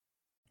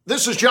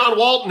This is John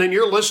Walton, and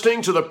you're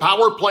listening to the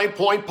Power Play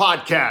Point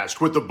podcast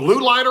with the Blue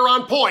Liner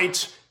on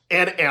point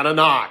and Anna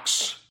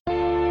Knox.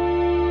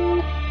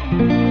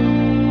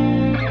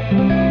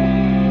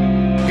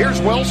 Here's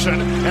Wilson,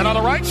 and on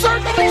the right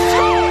circle, he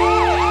scores!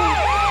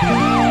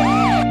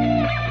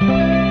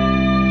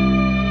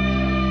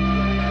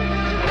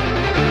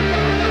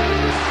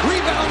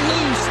 Rebound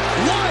loose,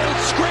 wild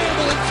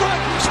scramble in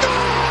front, score!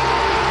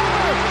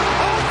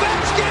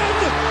 Ovechkin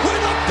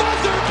with a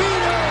buzzer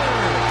beater!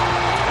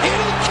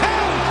 It'll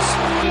count!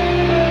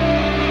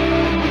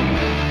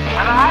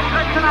 And the hat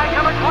trick tonight,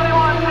 number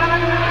 21,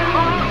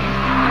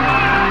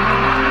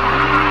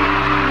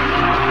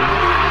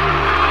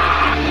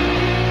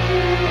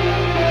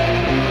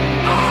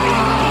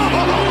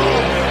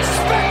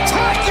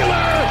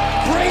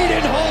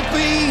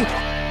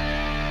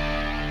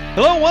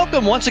 Hello,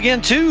 welcome once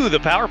again to the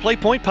Power Play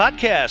Point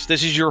podcast.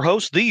 This is your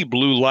host, the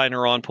Blue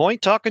Liner on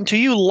Point, talking to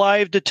you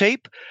live to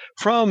tape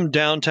from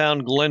downtown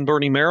Glen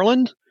Burnie,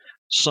 Maryland.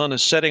 Sun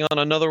is setting on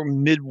another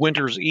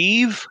midwinter's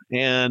eve,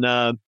 and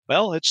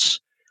it's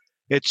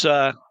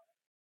a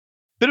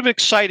bit of an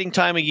exciting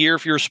time of year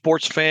if you're a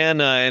sports fan.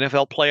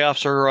 NFL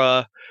playoffs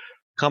are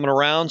coming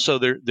around, so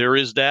there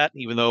is that.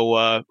 Even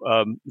though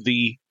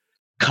the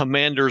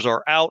Commanders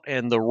are out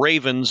and the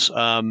Ravens,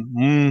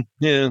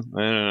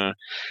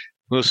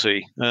 we'll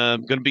see.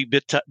 Going to be a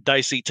bit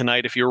dicey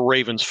tonight if you're a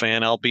Ravens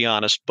fan, I'll be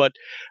honest. But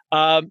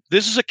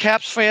this is a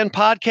Caps fan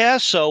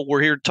podcast, so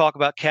we're here to talk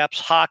about Caps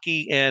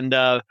hockey. And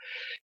not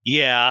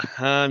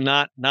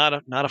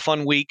a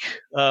fun week.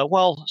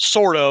 Well,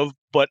 sort of,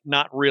 but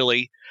not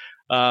really.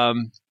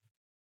 God.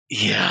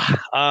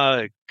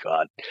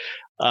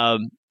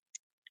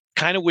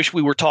 Kind of wish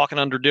we were talking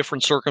under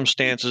different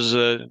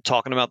circumstances,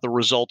 talking about the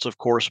results, of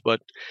course.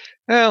 But,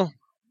 well,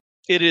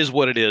 it is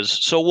what it is.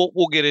 So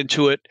we'll get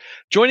into it.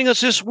 Joining us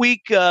this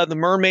week, the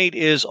Mermaid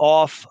is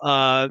off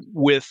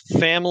with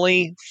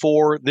family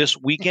for this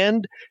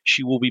weekend.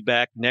 She will be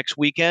back next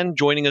weekend.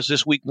 Joining us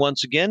this week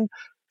once again,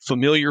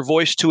 familiar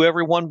voice to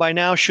everyone by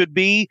now should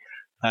be,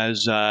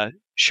 as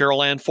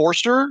Cheryl Ann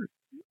Forster,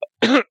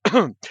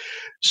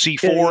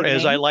 C4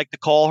 as I like to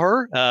call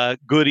her.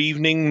 Good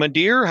evening, my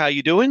dear. How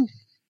you doing?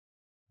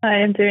 I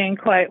am doing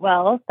quite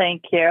well,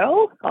 thank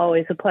you.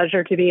 Always a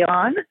pleasure to be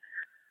on.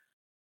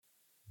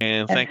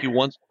 And thank you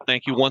once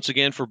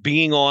again for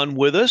being on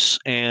with us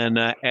and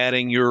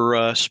adding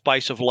your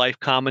spice of life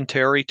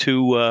commentary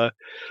to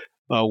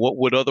what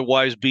would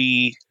otherwise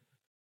be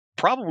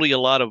probably a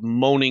lot of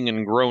moaning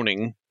and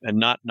groaning, and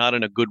not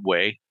in a good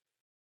way.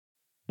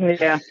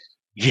 Yeah.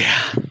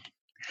 Yeah.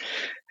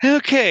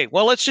 Okay,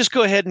 well, let's just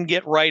go ahead and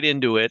get right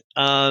into it.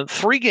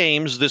 3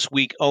 games this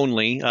week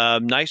only.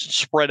 Nice and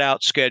spread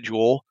out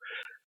schedule,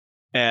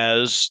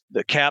 as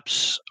the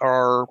Caps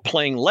are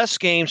playing less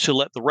games to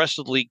let the rest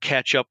of the league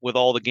catch up with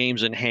all the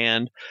games in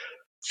hand.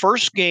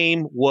 First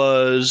game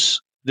was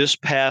this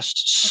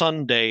past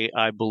Sunday,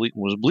 I believe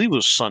it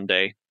was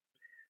Sunday.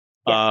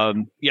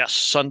 Yes,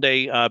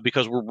 Sunday,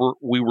 because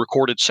we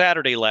recorded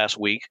Saturday last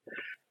week,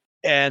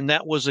 and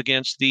that was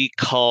against the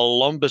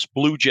Columbus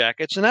Blue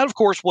Jackets. And that, of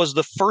course, was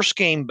the first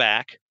game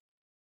back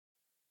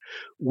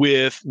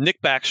with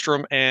Nick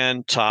Backstrom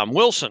and Tom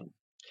Wilson.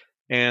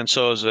 And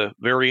so it was a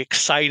very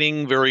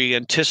exciting, very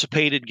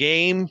anticipated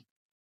game.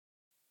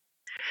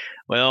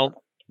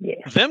 Well,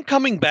 them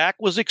coming back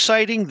was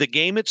exciting. The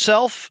game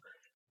itself,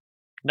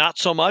 not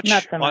so much.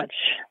 Not so much.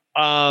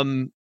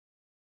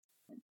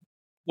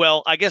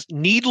 Well, I guess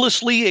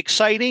needlessly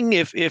exciting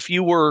if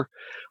you were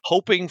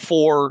hoping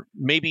for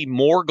maybe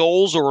more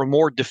goals or a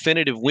more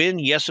definitive win.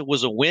 Yes, it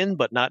was a win,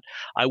 but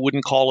I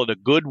wouldn't call it a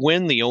good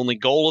win. The only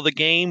goal of the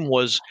game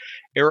was,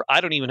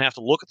 I don't even have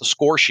to look at the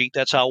score sheet.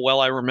 That's how well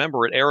I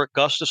remember it. Erik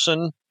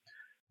Gustafsson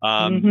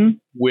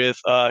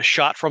with a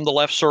shot from the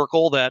left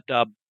circle that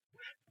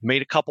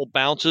made a couple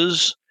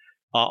bounces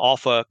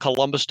off a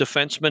Columbus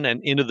defenseman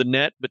and into the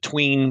net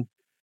between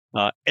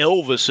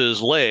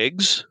Elvis's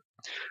legs.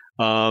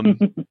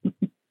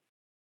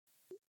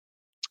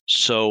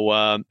 So,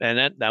 and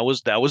that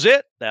was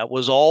it. That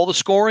was all the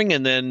scoring.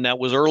 And then that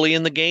was early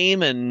in the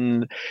game.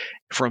 And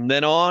from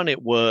then on,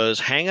 it was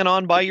hanging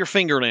on by your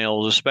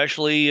fingernails,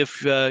 especially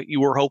if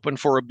you were hoping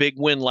for a big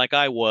win like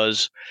I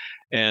was,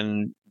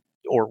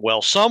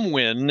 some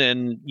win.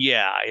 And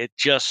yeah, it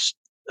just,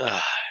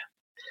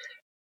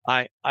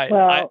 I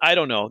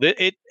don't know.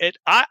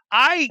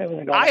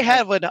 I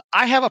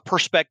have a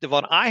perspective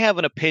on, I have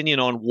an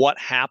opinion on what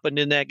happened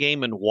in that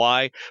game and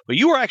why, but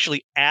you were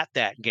actually at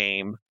that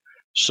game.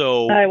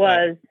 So I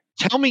was.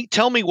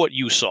 Tell me what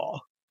you saw.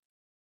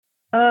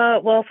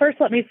 Well, first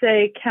let me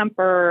say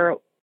Kemper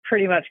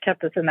pretty much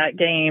kept us in that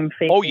game,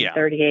 facing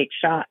 38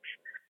 shots.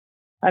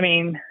 I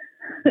mean,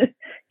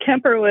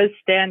 Kemper was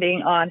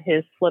standing on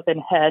his flippin'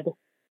 head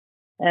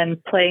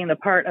and playing the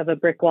part of a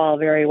brick wall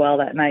very well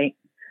that night.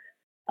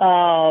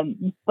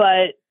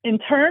 But in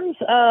terms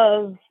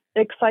of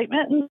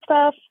excitement and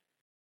stuff,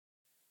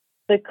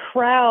 the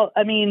crowd,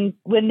 I mean,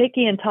 when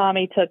Nikki and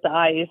Tommy took the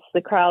ice,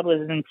 the crowd was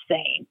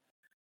insane.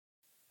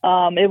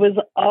 It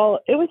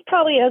was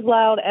probably as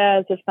loud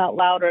as, if not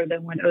louder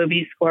than, when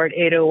Obi scored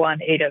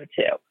 801,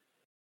 802.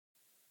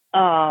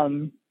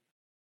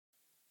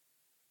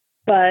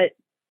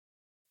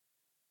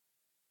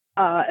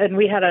 And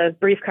we had a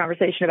brief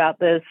conversation about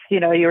this. You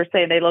were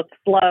saying they looked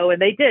slow,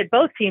 and they did.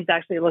 Both teams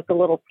actually looked a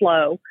little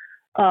slow,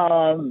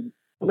 at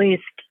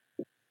least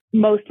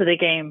most of the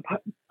game.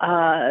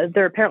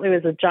 There apparently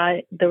was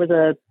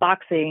a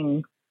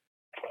boxing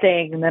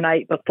thing the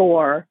night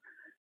before,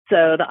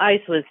 so the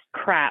ice was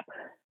crap.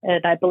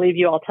 And I believe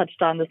you all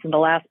touched on this in the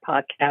last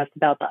podcast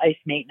about the ice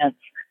maintenance,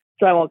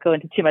 so I won't go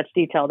into too much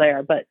detail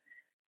there. But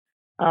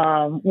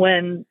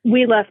when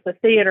we left the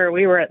theater,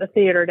 we were at the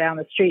theater down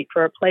the street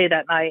for a play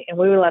that night, and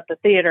when we left the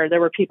theater, there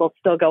were people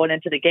still going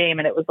into the game,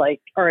 and it was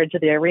into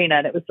the arena,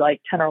 and it was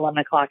like 10 or 11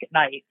 o'clock at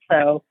night.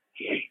 So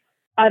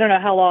I don't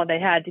know how long they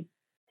had to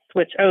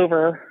switch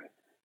over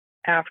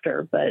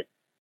after, but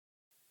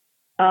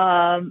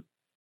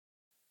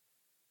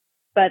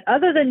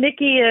other than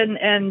Nikki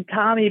and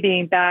Tommy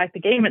being back, the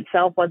game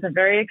itself wasn't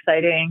very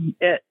exciting.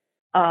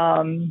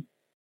 I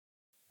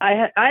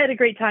had a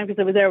great time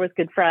because I was there with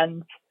good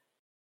friends.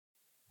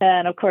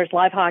 And of course,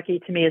 live hockey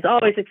to me is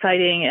always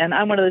exciting. And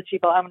I'm one of those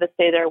people, I'm going to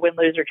stay there, win,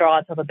 lose, or draw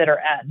until the bitter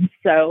end.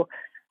 So,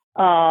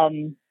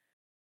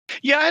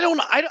 yeah,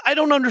 I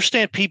don't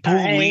understand people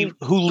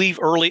who leave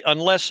early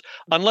unless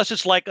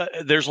it's like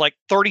there's like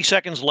 30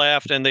 seconds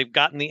left and they've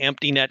gotten the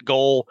empty net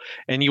goal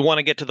and you want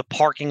to get to the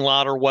parking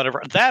lot or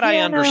whatever. That I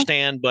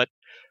understand, but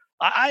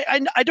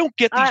I don't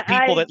get these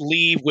people that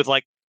leave with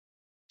like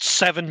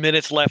 7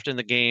 minutes left in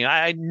the game.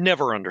 I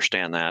never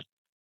understand that.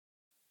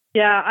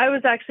 Yeah, I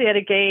was actually at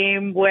a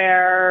game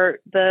where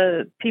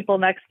the people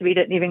next to me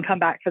didn't even come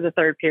back for the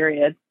third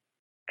period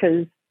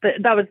because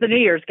that was the New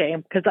Year's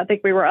game, because I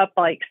think we were up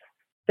like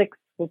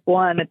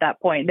 6-1 at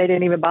that point. They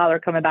didn't even bother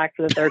coming back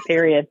for the third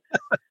period.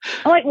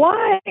 I'm like,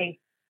 why?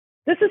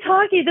 This is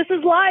hockey. This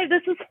is live.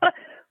 This is I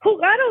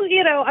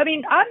don't, I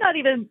mean, I'm not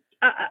even,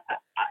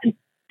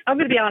 I'm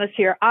going to be honest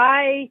here.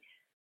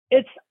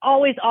 It's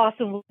always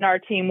awesome when our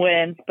team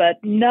wins,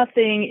 but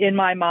nothing in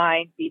my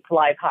mind beats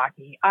live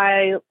hockey.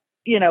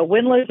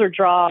 Win, lose, or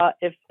draw,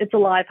 if it's a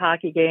live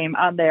hockey game,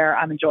 I'm there.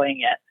 I'm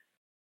enjoying it.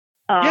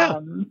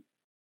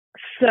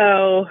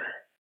 So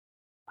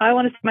I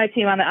want to see my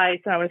team on the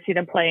ice, and I want to see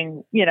them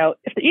playing, even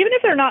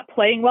if they're not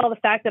playing well, the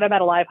fact that I'm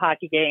at a live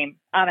hockey game,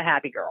 I'm a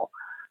happy girl.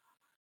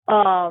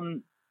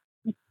 And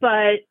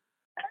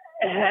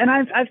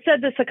I've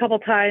said this a couple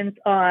times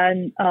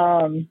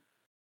on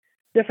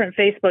different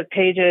Facebook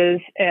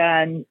pages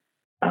and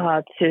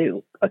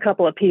to a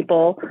couple of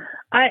people.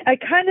 I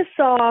kind of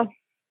saw,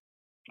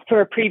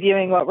 sort of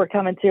previewing what we're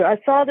coming to, I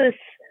saw this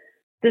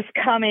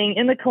coming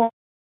in the Columbus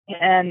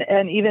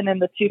and even in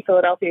the two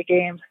Philadelphia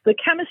games. The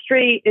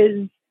chemistry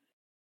is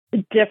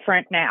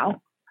different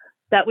now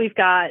that we've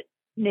got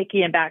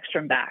Nikki and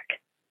Backstrom back.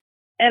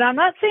 And I'm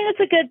not saying it's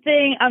a good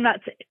thing. I'm not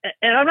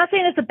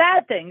saying it's a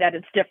bad thing that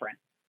it's different.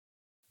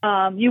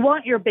 You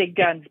want your big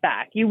guns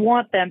back. You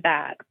want them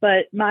back.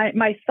 But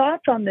my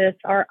thoughts on this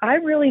are,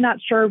 I'm really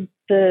not sure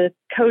the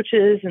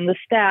coaches and the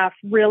staff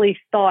really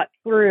thought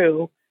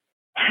through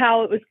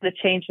how it was going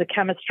to change the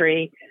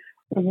chemistry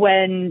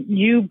when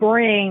you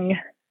bring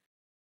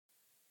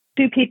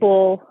two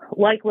people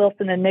like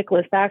Wilson and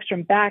Nicholas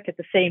Backstrom back at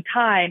the same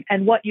time,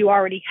 and what you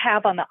already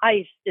have on the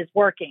ice is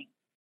working.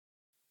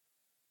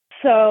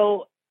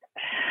 So,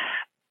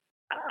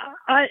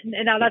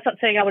 now that's not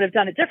saying I would have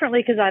done it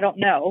differently, because I don't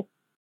know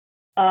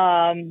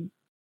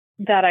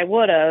that I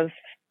would have,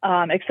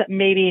 except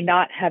maybe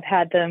not have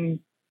had them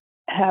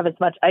have as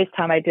much ice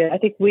time I did. I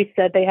think we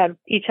said they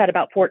each had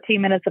about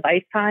 14 minutes of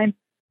ice time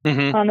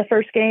on the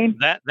first game.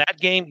 That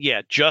game,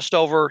 yeah, just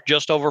over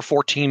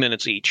 14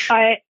 minutes each.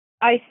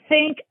 I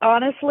think,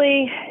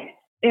 honestly,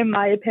 in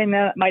my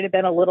opinion, it might have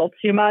been a little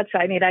too much.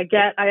 I mean,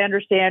 I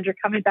understand you're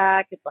coming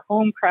back. It's a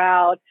home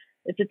crowd.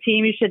 It's a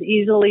team you should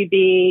easily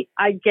beat.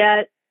 I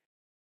get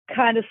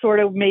kind of sort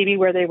of maybe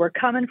where they were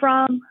coming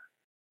from,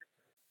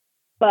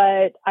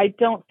 but I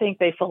don't think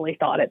they fully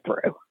thought it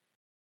through.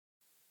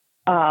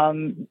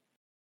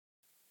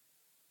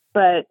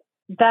 But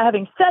that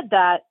having said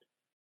that,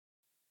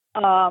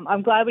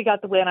 I'm glad we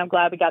got the win. I'm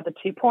glad we got the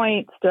 2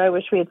 points. Do I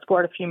wish we had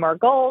scored a few more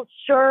goals?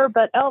 Sure,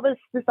 but Elvis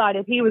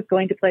decided he was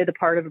going to play the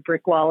part of a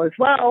brick wall as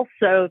well,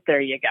 so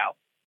there you go.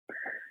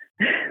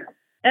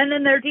 And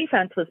then their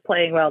defense was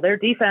playing well. Their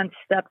defense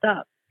stepped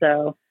up,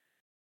 so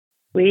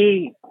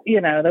there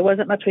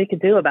wasn't much we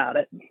could do about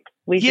it.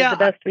 We did the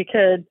best we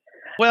could.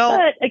 Well,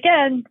 but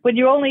again, when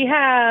you only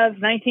have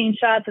 19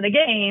 shots in a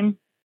game,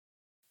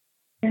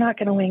 you're not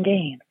going to win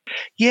games.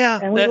 Yeah,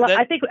 and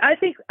I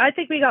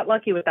think we got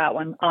lucky with that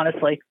one,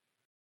 honestly.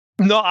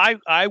 No,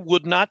 I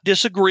would not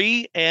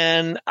disagree,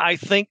 and I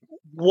think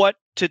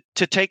to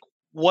take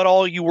what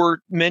all you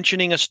were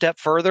mentioning a step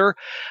further,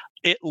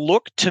 it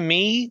looked to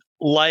me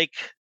like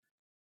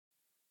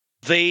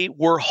they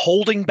were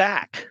holding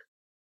back,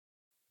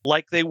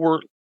 like they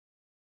were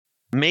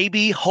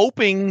maybe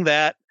hoping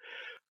that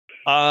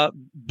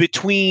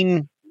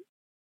between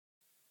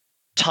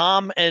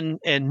Tom and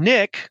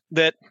Nick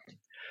that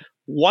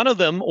one of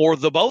them or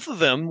the both of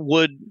them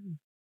would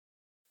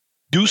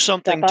do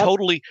something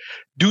totally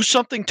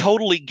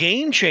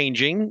game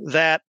changing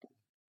that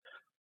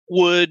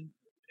would,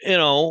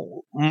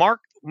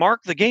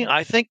 mark the game.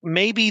 I think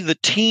maybe the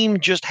team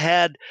just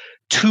had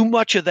too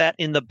much of that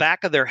in the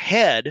back of their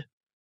head.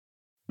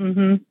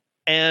 Mm-hmm.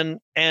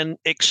 And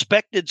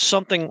expected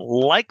something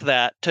like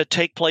that to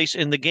take place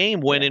in the game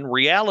when in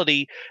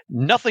reality,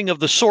 nothing of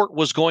the sort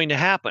was going to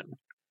happen.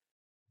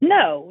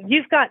 No,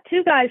 you've got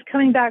two guys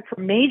coming back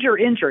from major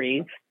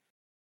injuries.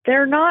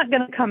 They're not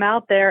going to come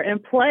out there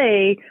and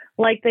play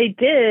like they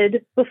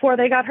did before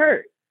they got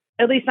hurt,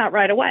 at least not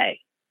right away.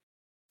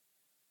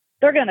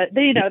 They're going to,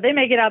 they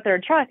may get out there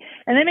and try,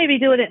 and they may be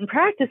doing it in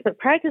practice, but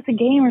practice and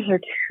gamers are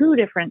two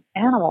different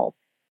animals.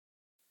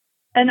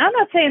 And I'm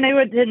not saying they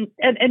didn't.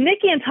 And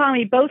Nikki and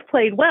Tommy both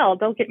played well.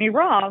 Don't get me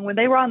wrong. When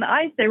they were on the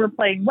ice, they were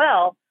playing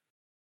well.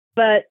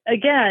 But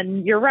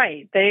again, you're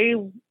right. They,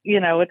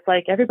 it's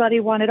like everybody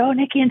wanted,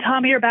 Nikki and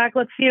Tommy are back.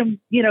 Let's see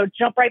them,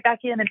 jump right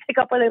back in and pick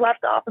up where they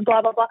left off and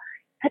blah, blah, blah.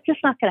 That's just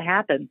not going to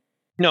happen.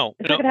 No.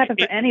 It's not going to happen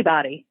for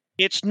anybody.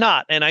 It's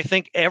not. And I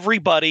think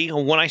everybody,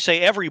 when I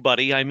say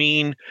everybody, I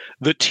mean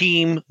the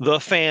team,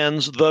 the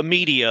fans, the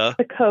media.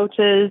 The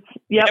coaches.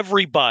 Yep.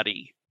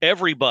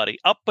 Everybody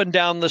up and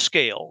down the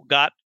scale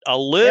got a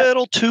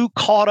little too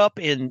caught up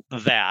in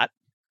that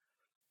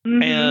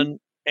and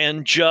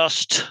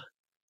just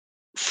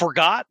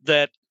forgot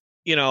that,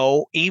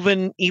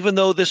 even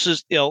though this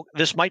is,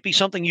 this might be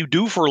something you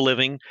do for a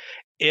living,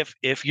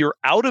 if you're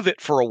out of it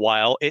for a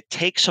while, it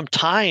takes some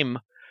time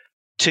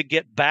to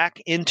get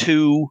back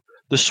into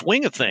the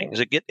swing of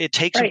things. It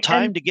takes some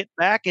time to get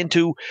back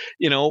into,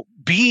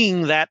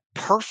 being that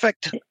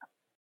perfect,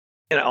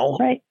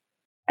 Right.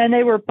 And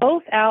they were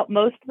both out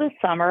most of the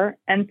summer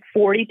and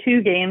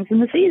 42 games in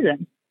the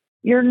season.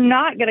 You're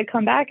not going to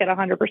come back at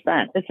 100%.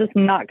 It's just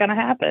not going to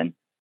happen.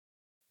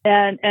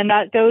 And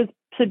that goes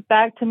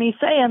back to me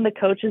saying the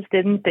coaches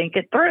didn't think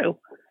it through.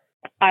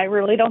 I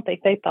really don't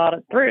think they thought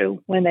it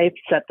through when they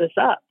set this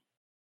up.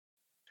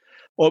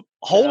 Well,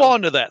 hold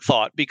on to that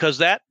thought, because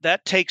that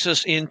takes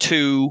us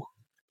into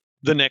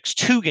the next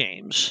two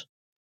games.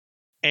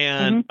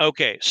 And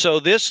okay,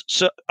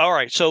 all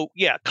right. So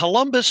yeah,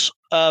 Columbus,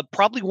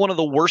 probably one of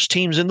the worst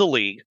teams in the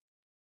league,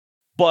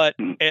 but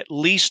at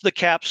least the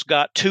Caps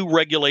got 2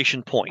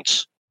 regulation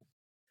points.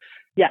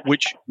 Yeah.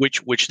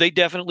 Which they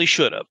definitely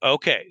should have.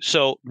 Okay.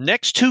 So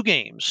next 2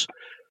 games,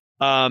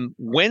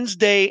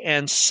 Wednesday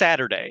and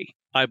Saturday,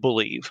 I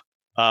believe.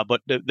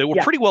 But they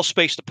were pretty well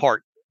spaced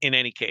apart in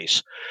any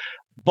case.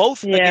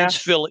 Both against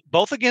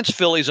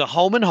Philly's a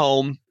home and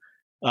home.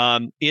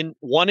 In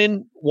one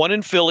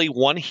in Philly,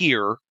 one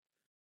here.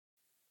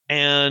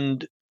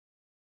 And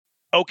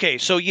okay,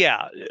 so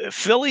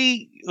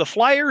Philly, the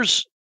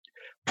Flyers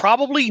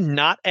probably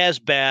not as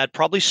bad,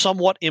 probably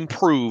somewhat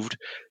improved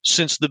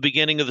since the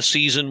beginning of the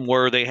season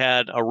where they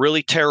had a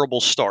really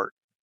terrible start.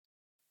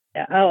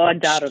 Yeah,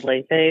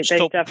 undoubtedly. They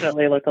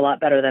definitely look a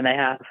lot better than they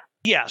have.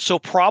 Yeah, so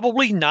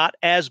probably not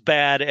as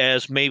bad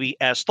as maybe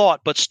as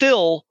thought, but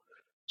still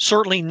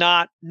certainly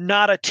not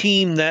a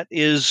team that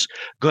is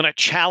going to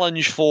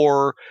challenge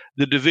for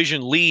the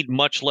division lead,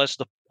 much less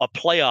a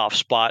playoff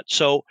spot.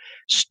 So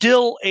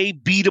still a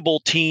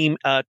beatable team,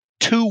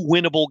 2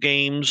 winnable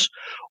games,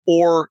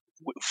 or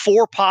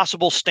 4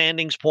 possible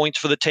standings points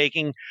for the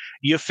taking.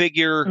 You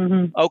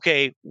figure,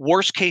 okay,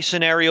 worst case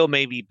scenario,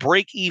 maybe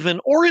break even,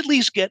 or at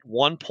least get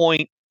 1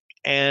 point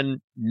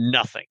and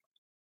nothing.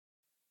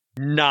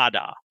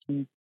 Nada.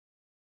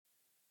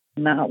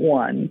 Not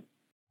one.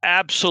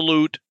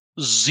 Absolute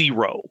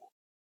 0.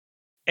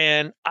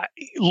 And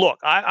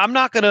I'm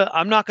not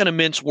gonna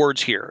mince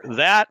words here.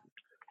 That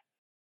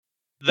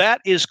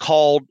is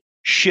called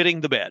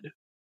shitting the bed.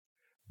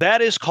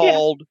 That is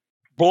called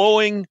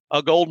blowing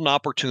a golden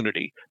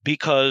opportunity,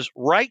 because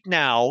right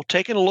now,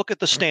 taking a look at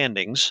the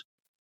standings,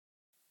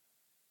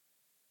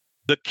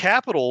 the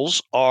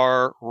Capitals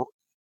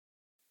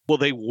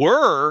they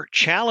were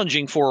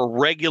challenging for a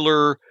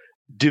regular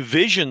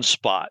division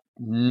spot.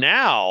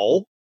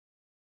 Now,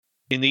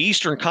 in the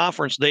Eastern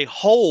Conference, they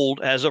hold,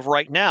 as of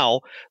right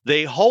now,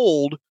 the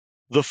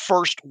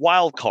first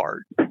wild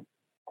card.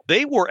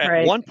 They were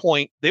at one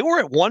point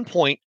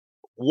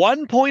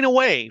 1 point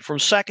away from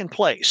second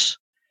place.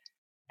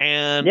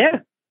 And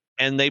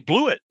they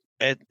blew it.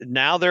 And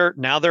now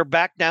they're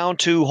back down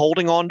to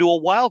holding on to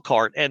a wild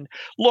card. And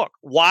look,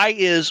 why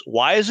is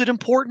it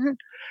important?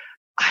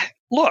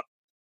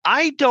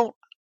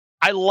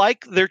 I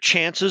like their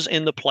chances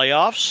in the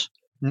playoffs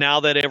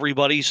now that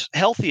everybody's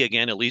healthy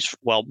again, at least,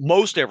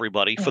 most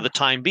everybody for the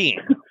time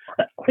being.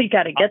 We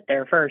got to get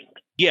there first.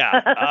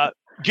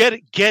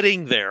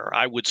 Getting there,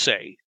 I would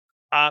say.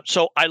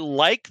 So I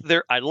like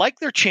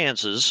their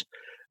chances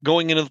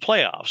going into the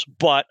playoffs,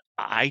 but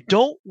I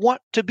don't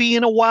want to be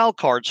in a wild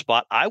card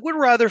spot. I would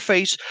rather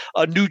face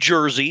a New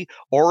Jersey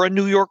or a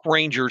New York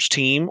Rangers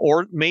team,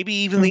 or maybe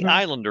even the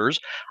Islanders.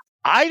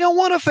 I don't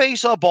want to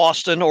face a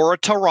Boston or a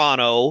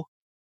Toronto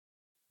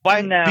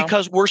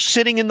because we're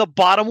sitting in the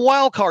bottom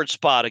wild card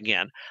spot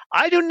again.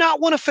 I do not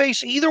want to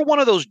face either one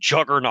of those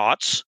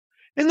juggernauts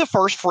in the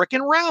first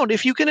frickin' round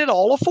if you can at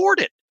all afford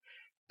it.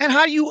 And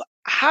how you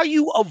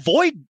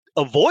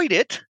avoid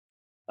it,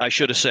 I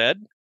should have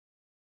said,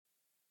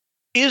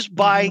 is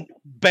by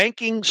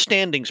banking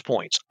standings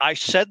points. I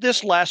said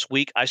this last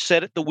week. I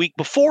said it the week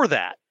before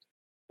that.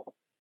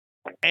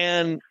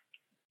 And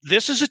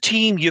this is a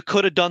team you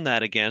could have done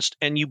that against,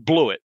 and you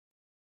blew it.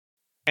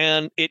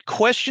 And it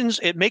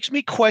makes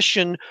me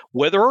question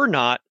whether or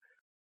not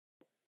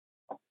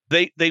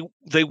they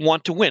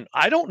want to win.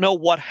 I don't know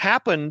what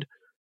happened.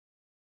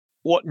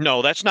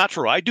 No, that's not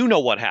true. I do know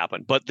what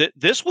happened. But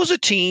this was a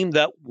team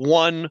that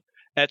won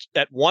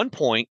at one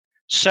point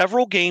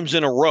several games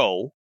in a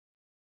row,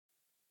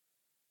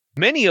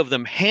 many of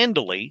them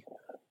handily,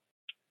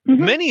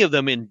 many of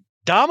them in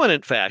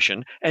dominant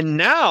fashion. And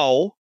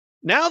now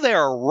they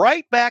are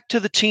right back to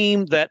the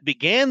team that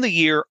began the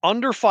year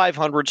under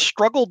 500,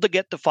 struggled to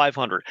get to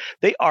 500.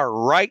 They are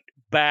right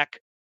back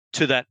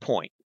to that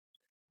point.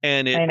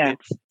 And it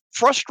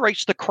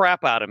frustrates the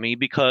crap out of me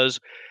because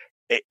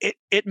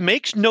it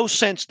makes no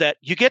sense that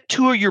you get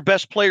two of your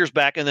best players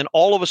back and then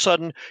all of a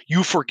sudden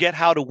you forget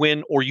how to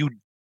win, or you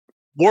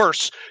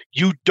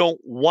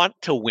don't want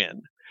to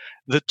win.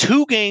 The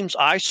two games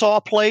I saw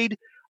played,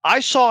 I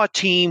saw a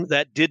team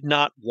that did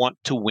not want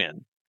to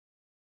win.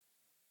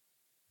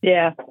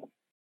 Yeah.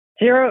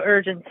 Zero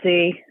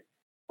urgency.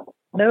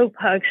 No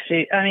puck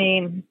shoot. I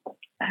mean,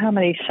 how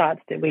many shots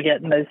did we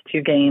get in those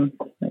two games?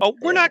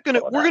 We're going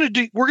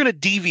to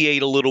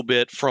deviate a little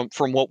bit from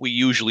what we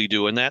usually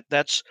do. And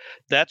that's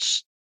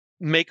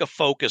make a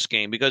focus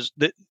game, because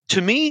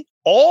to me,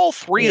 all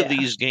three of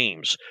these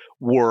games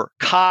were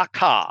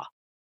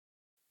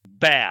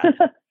bad.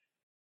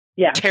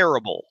 Yeah.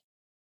 Terrible.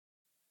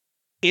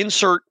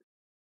 Insert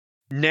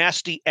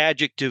nasty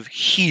adjective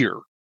here.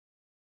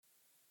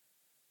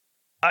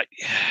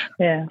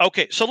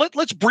 Okay, so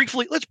let's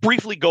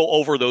briefly go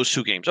over those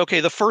two games.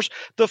 Okay, the first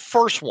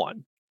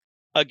one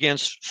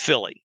against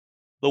Philly,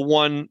 the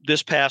one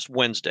this past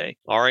Wednesday.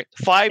 All right,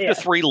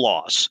 5-3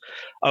 loss.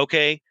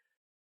 Okay,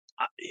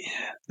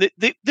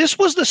 this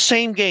was the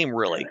same game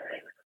really.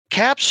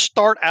 Caps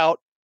start out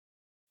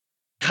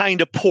kind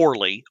of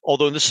poorly,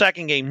 although in the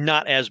second game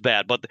not as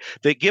bad. But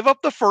they give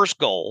up the first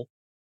goal,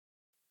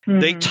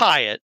 they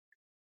tie it.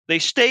 They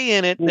stay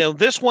in it. Now,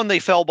 this one they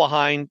fell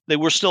behind. They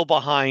were still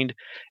behind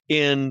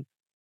at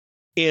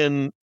the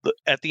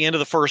end of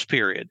the first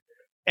period,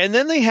 and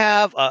then they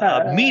have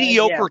a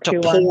mediocre to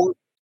poor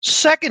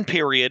second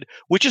period,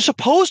 which is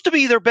supposed to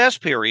be their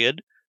best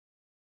period,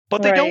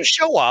 but they don't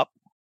show up.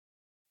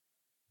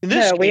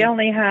 We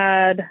only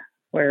had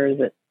where is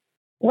it?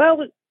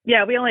 Well,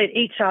 yeah, we only had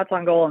 8 shots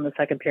on goal in the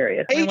second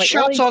period. 8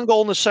 shots on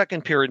goal in the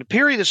second period. The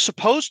period is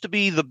supposed to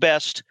be the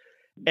best,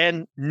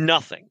 and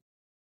nothing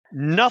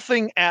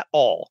at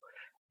all.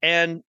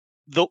 And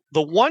the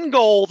one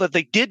goal that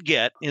they did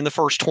get in the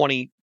first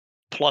 20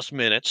 plus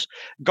minutes,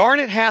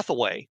 Garnet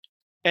Hathaway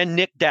and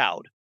Nick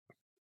Dowd.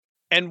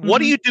 And what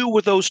do you do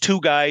with those two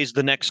guys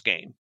the next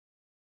game?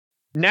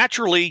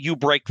 Naturally, you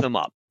break them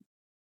up.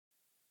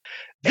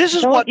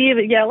 Let's not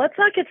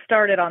get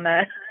started on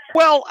that.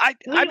 Well, I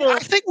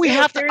think we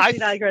have to.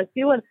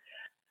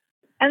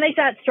 And they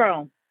sat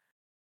strong.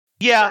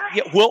 Yeah.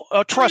 Well,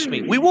 trust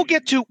me, we will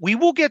get to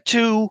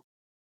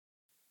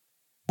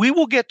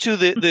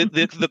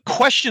the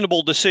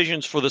questionable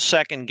decisions for the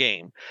second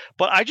game.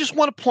 But I just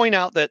want to point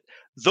out that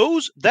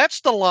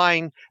that's the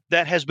line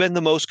that has been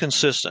the most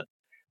consistent.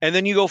 And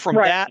then you go from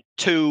that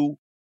to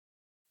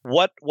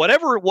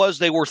whatever it was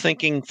they were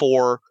thinking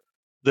for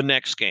the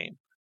next game.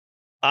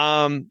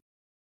 And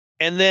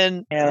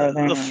then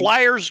the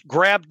Flyers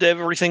grabbed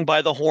everything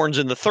by the horns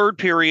in the third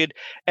period,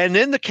 and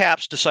then the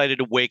Caps decided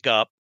to wake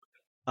up.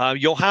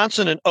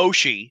 Johansson and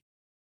Oshie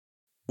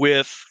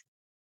with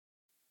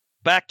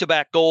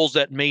back-to-back goals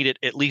that made it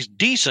at least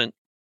decent,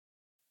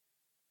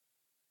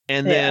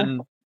 and then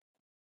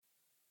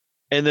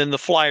the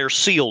Flyers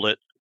sealed it.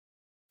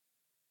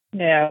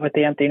 Yeah, with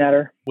the empty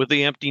netter.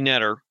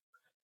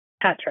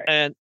 Hat trick.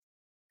 And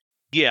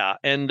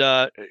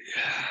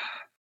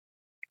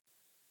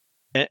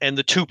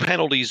the two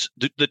penalties,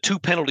 the two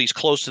penalties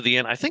close to the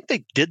end. I think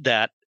they did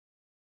that.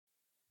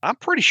 I'm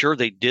pretty sure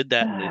they did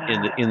that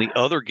in the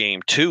other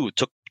game too.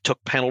 Took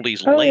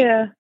penalties late.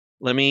 Yeah.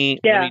 Let me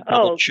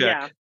double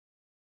check. Yeah.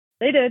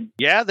 They did.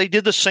 Yeah, they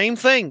did the same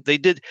thing. They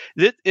did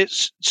it.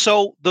 It's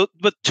so the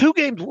two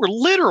games were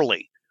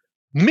literally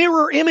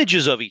mirror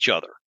images of each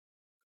other.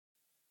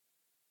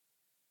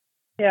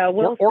 Yeah,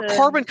 or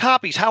carbon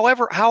copies.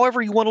 However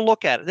you want to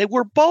look at it, they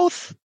were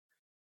both.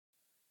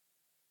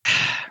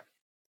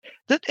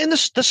 And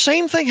the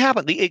same thing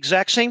happened. The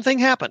exact same thing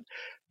happened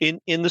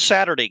in the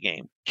Saturday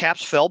game.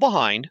 Caps fell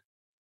behind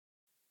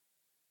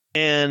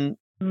and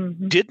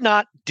did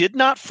not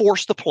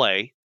force the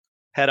play.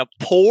 Had a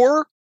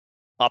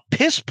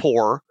piss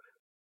poor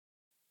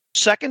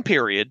second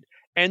period,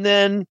 and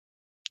then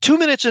 2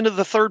 minutes into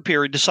the third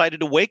period decided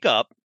to wake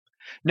up.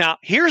 Now,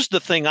 here's the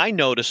thing I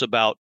notice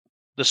about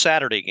the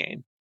Saturday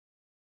game.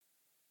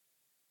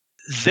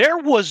 There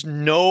was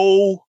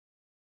no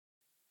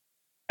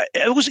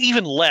it was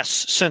even less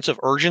sense of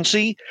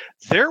urgency.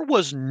 There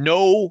was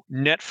no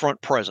net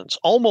front presence,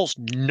 almost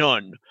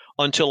none,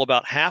 until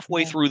about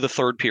halfway through the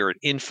third period.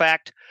 In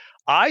fact,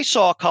 I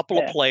saw a couple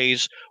of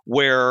plays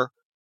where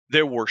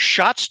there were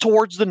shots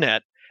towards the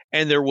net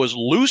and there were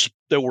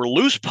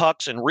loose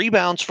pucks and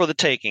rebounds for the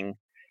taking.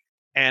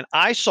 And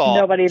I saw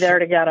nobody there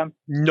to get them.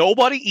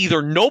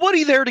 Either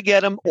nobody there to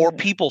get them or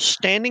people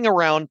standing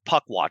around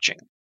puck watching.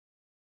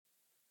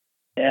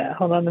 Yeah,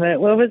 hold on a minute.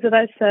 What was it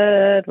I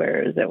said?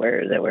 Where is it? What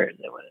did I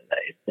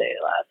say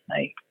last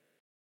night?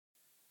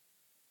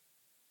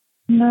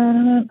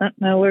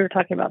 No, we were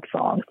talking about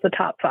songs, the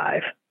top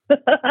 5.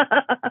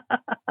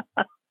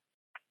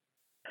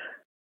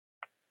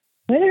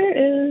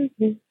 Where is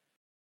it?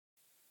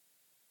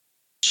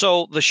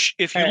 So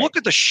if you look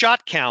at the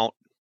shot count,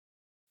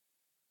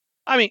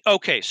 I mean,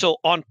 okay, so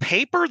on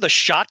paper, the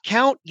shot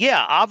count,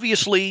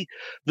 obviously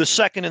the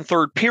second and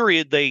third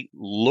period, they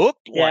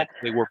looked like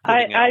they were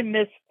putting out. I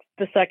missed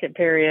the second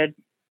period.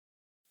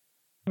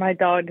 My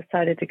dog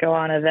decided to go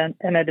on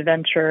an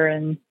adventure,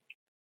 and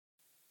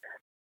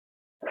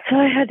so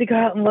I had to go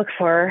out and look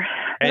for her.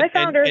 And I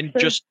found her.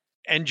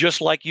 And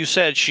just like you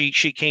said,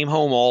 she came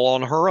home all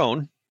on her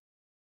own.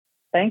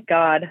 Thank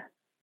God.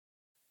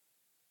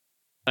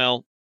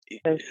 Well,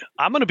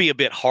 I'm going to be a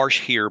bit harsh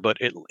here, but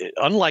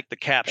unlike the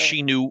Caps,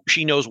 she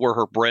knows where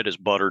her bread is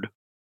buttered.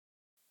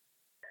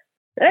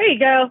 There you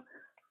go.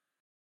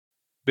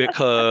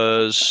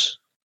 Because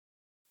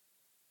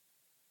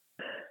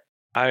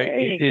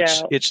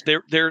it's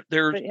there.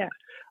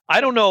 I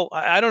don't know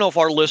if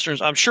our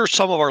listeners. I'm sure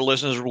some of our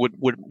listeners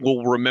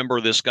will remember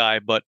this guy,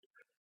 but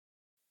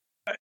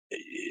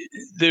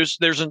there's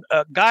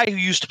a guy who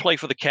used to play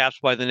for the Caps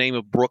by the name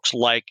of Brooks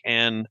Laich,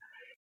 and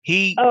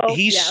he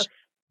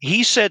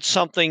said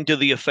something to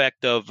the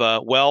effect of,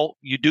 "Well,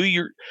 you do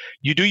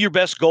your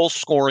best goal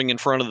scoring in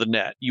front of the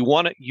net. You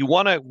want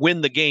to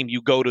win the game.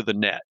 You go to the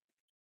net."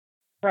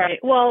 Right.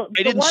 Well,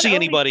 I didn't see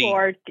anybody.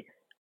 Go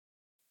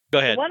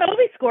ahead. When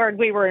Ovi scored,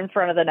 we were in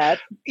front of the net.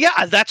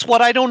 Yeah, that's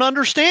what I don't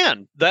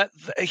understand. That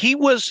he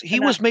was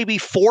maybe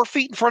 4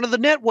 feet in front of the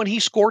net when he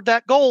scored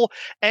that goal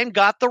and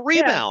got the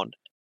rebound.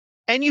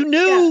 And you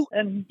knew,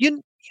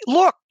 you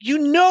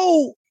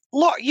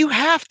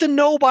have to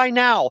know by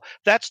now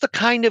that's the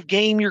kind of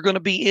game you're going to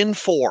be in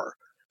for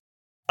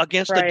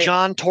against the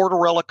John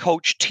Tortorella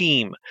coach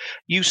team.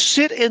 You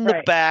sit in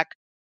the back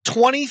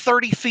 20,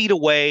 30 feet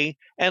away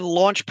and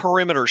launch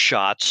perimeter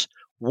shots.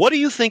 What do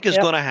you think is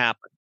going to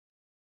happen?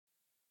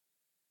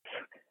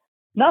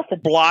 Nothing.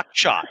 Block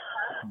shot.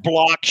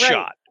 Block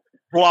shot.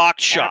 Block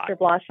shot. After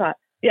block shot.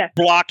 Yeah.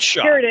 Block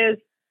shot. Here it is.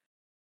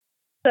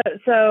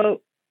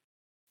 So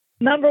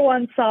number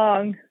 1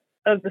 song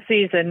of the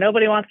season,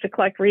 Nobody Wants to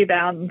Collect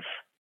Rebounds.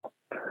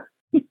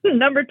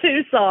 Number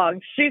 2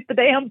 song, Shoot the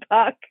Damn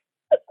Puck.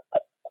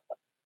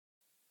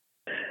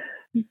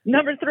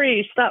 Number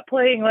 3, Stop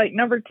Playing Like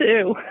Number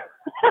 2.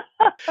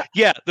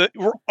 The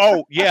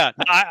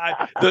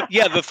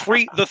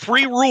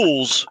three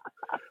rules.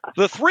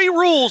 The 3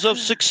 rules of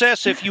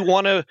success if you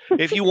want to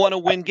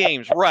win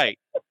games, right?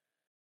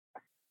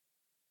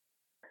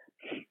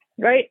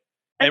 Right.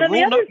 And then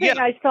the other thing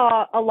I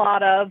saw a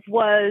lot of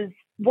was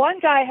one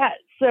guy had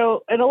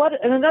and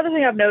another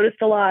thing I've noticed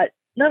a lot,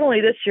 not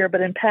only this year but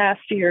in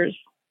past years,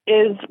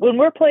 is when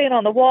we're playing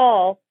on the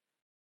wall,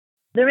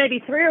 there may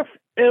be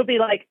it'll be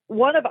like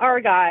one of our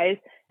guys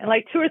and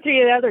like 2 or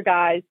 3 of the other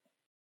guys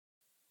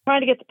trying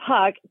to get the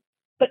puck,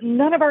 but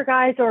none of our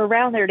guys are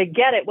around there to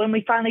get it when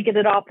we finally get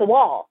it off the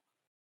wall.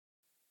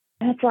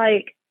 And it's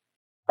like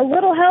a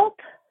little help.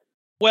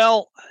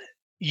 Well,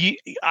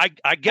 I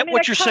get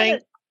what you're saying.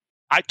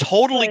 I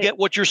totally get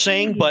what you're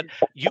saying, but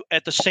you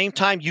at the same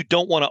time you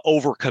don't want to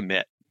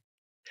overcommit.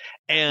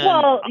 And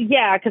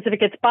because if it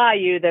gets by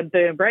you, then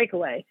boom,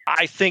 breakaway.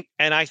 I think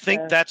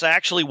that's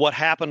actually what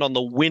happened on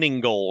the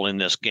winning goal in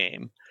this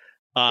game.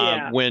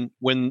 When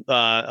Van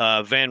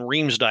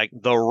Riemsdyk,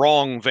 the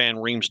wrong Van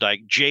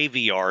Riemsdyk,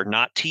 JVR,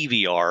 not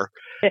TVR,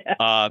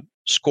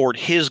 scored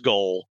his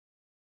goal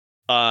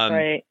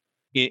in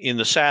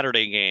the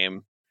Saturday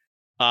game.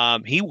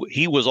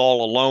 He was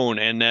all alone,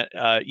 and that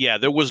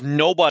there was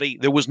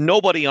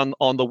nobody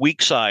on the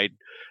weak side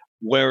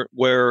where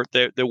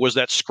there was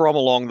that scrum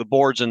along the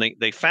boards, and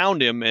they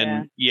found him,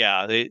 and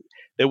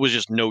there was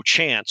just no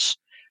chance.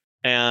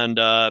 And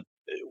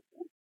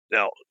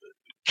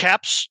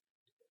Caps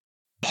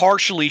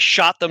partially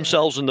shot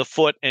themselves in the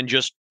foot and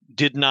just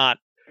did not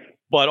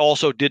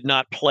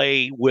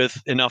play with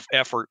enough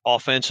effort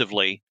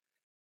offensively.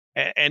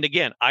 And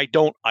again, I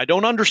don't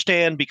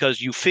understand,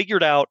 because you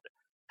figured out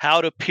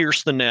how to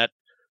pierce the net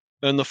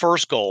in the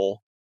first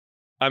goal.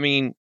 I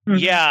mean,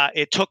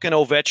 it took an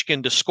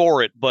Ovechkin to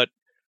score it, but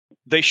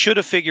they should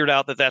have figured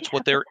out that that's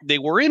what they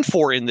were in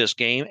for in this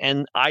game.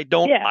 And I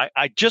don't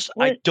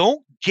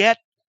get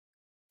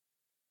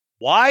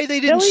why they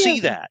didn't see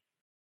that.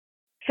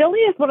 Philly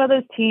is one of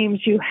those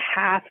teams you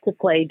have to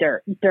play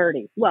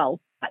dirty. Well,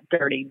 not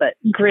dirty, but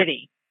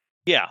gritty.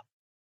 Yeah.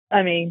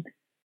 I mean,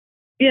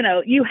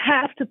 you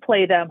have to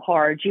play them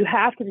hard. You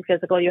have to be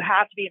physical. You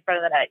have to be in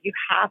front of the net. You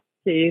have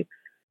to,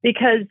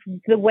 because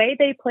the way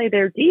they play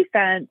their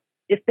defense,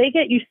 if they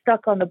get you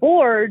stuck on the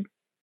board,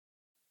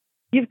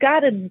 you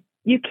can't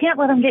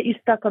let them get you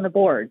stuck on the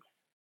boards,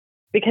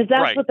 because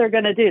that's what they're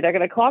going to do. They're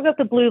going to clog up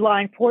the blue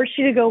line, force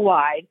you to go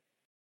wide.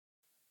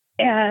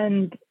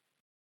 And,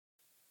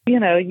 you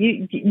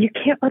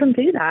can't let them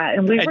do that.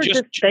 And they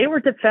were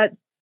defense.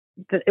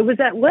 It was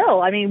at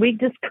will. I mean, we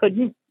just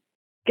couldn't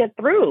get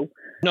through.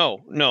 No.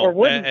 Or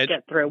wouldn't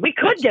get through. We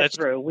could get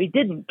through. We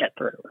didn't get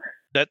through.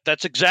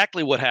 That's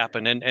exactly what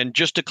happened. And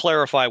just to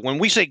clarify, when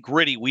we say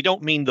Gritty, we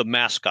don't mean the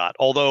mascot,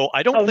 although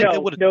I don't think they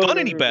would have done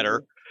any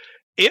better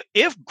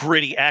if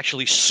Gritty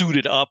actually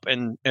suited up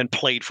and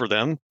played for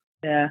them.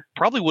 Yeah.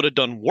 Probably would have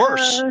done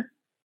worse.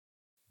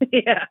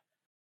 Yeah.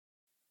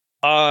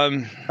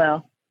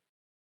 Well.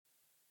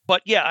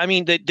 But yeah, I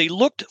mean, they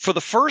looked for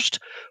the first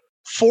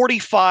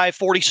 45,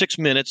 46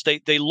 minutes,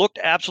 they looked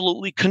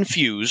absolutely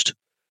confused.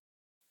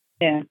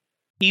 Yeah.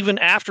 Even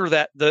after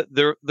that,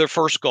 their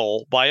first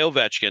goal by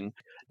Ovechkin,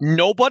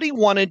 nobody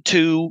wanted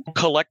to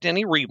collect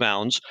any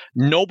rebounds.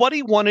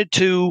 Nobody wanted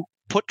to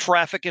put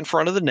traffic in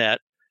front of the net.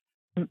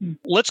 Mm-mm.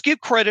 Let's give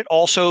credit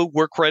also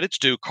where credit's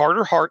due.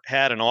 Carter Hart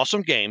had an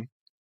awesome game.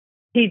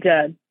 He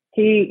did.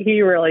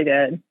 He really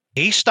did.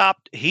 He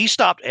stopped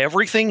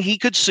everything he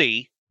could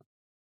see.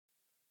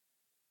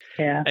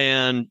 Yeah.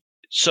 And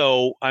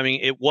so, I mean,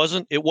 it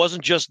wasn't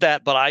just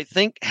that, but I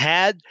think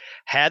had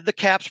the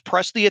Caps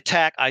pressed the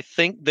attack, I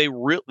think they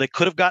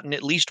could have gotten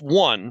at least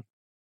one,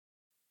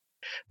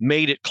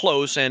 made it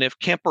close. And if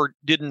Kuemper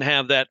didn't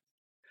have that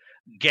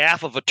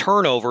gaff of a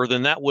turnover,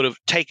 then that would have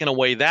taken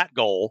away that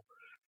goal.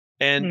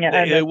 And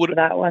it would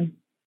that one.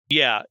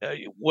 Yeah.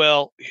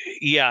 Well,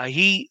 yeah,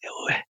 he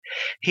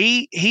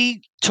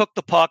took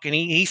the puck and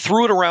he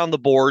threw it around the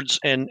boards.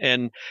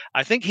 And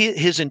I think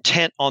his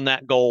intent on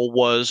that goal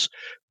was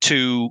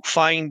to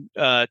find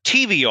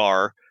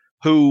TVR,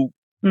 who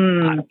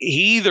there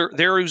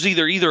was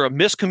either a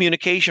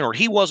miscommunication or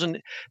he wasn't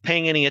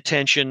paying any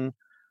attention.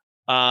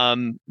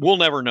 We'll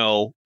never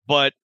know,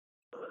 but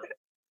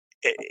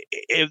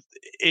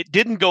it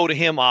didn't go to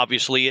him.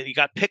 Obviously, it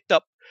got picked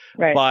up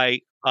by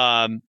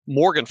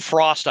Morgan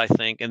Frost, I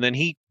think, and then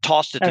he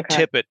tossed it to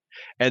Tippett,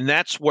 and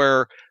that's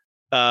where,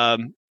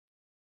 that's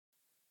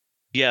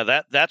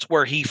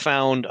where he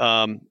found.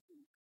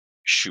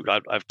 Shoot,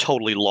 I've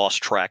totally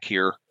lost track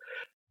here.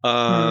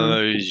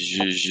 I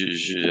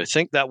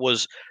think that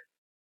was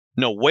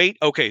Wade.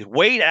 Okay,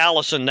 Wade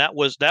Allison. That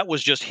was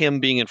just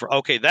him being in front.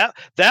 Okay, that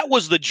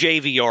was the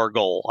JVR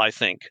goal, I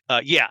think.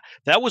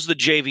 That was the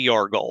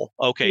JVR goal.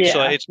 Okay,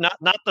 so it's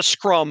not the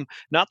scrum,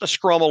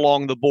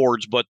 along the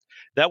boards, but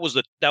that was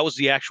the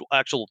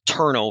actual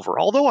turnover.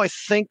 Although I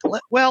think,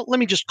 let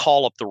me just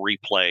call up the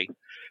replay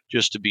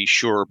just to be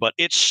sure. But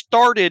it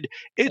started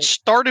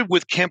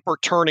with Kuemper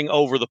turning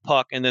over the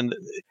puck, and then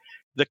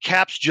the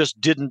Caps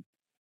just didn't.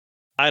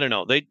 I don't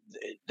know.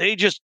 They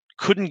just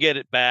couldn't get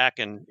it back,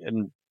 and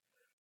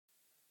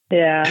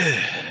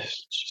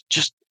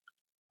just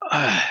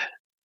that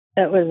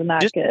was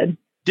not good.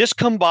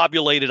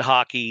 Discombobulated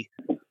hockey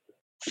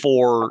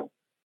for.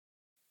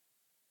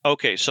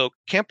 Okay, so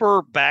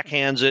Kuemper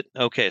backhands it.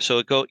 Okay, so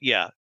it go.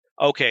 Yeah.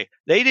 Okay,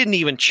 they didn't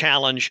even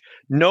challenge.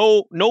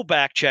 No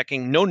back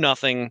checking. No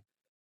nothing.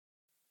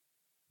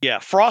 Yeah,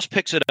 Frost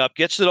picks it up,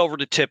 gets it over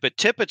to Tippett.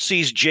 Tippett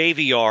sees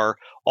JVR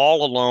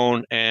all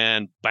alone,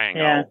 and bang!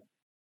 Yeah.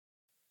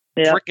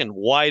 Freaking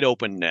wide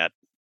open net.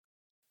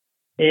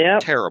 Yeah.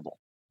 Terrible.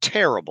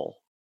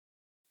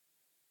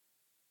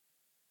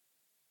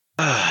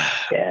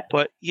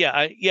 But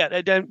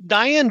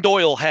Diane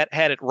Doyle had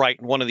it right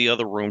in one of the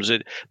other rooms.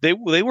 They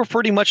were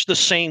pretty much the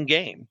same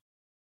game.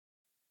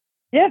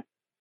 Yeah.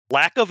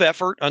 Lack of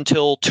effort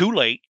until too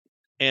late,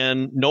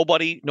 and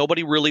nobody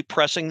really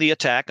pressing the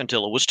attack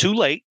until it was too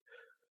late.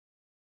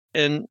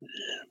 And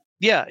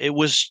yeah, it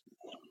was.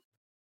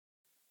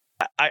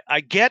 I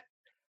get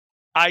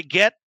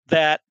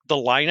that the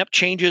lineup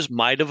changes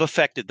might have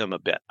affected them a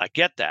bit. I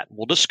get that.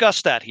 We'll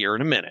discuss that here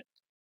in a minute.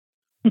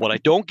 What I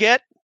don't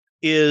get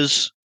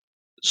is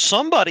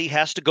somebody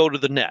has to go to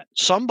the net.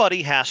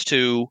 Somebody has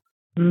to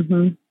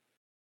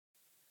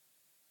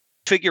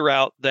figure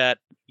out that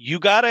you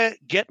got to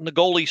get in the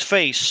goalie's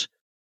face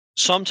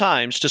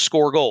sometimes to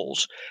score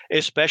goals,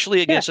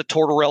 especially against a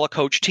Tortorella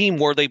coach team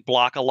where they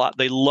block a lot.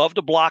 They love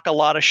to block a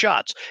lot of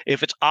shots.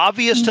 If it's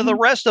obvious to the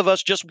rest of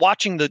us just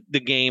watching the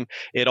game,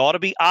 it ought to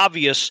be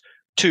obvious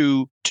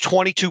to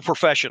 22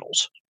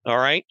 professionals. All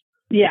right.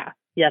 Yeah.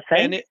 Yes.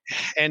 And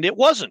it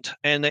wasn't.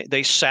 And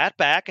they sat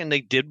back and they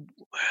did,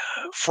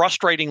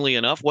 frustratingly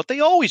enough, what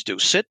they always do: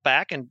 sit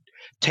back and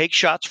take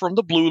shots from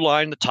the blue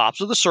line, the tops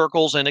of the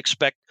circles, and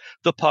expect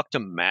the puck to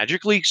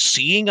magically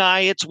seeing eye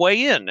its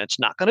way in. It's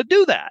not going to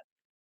do that.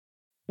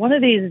 One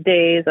of these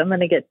days, I'm going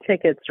to get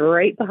tickets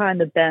right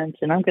behind the bench,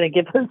 and I'm going to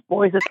give those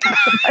boys a piece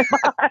of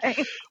my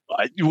mind.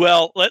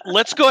 Well,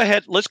 let's go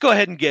ahead. Let's go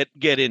ahead and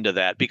get into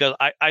that, because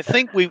I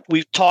think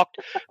we've talked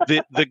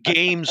the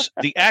games,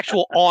 the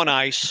actual on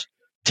ice,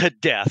 to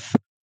death.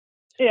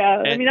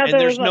 Yeah, I mean,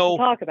 there's much to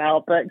talk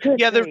about, but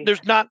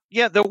there's not.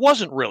 Yeah, there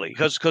wasn't really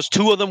because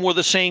two of them were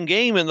the same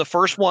game, and the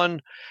first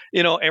one,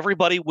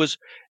 everybody was.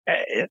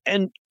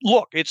 And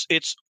look,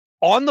 it's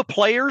on the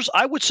players.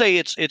 I would say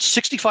it's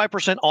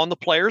 65% on the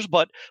players,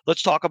 but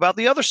let's talk about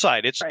the other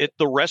side.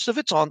 The rest of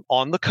it's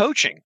on the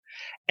coaching.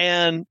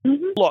 And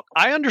look,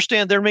 I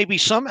understand there may be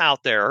some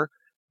out there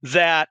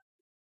that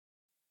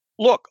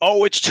look,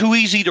 it's too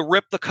easy to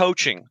rip the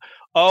coaching.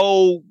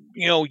 Oh,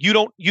 you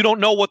don't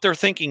know what they're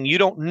thinking. You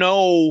don't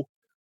know.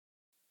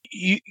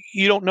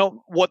 You don't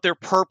know what their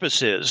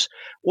purpose is.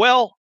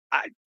 Well,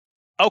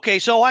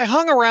 so I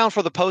hung around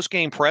for the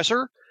post-game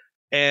presser,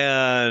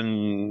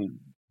 and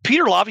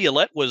Peter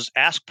Laviolette was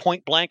asked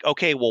point blank,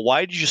 okay, well,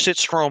 why did you sit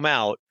Strome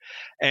out?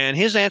 And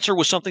his answer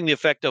was something to the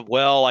effect of,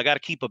 well, I got to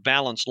keep a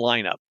balanced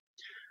lineup.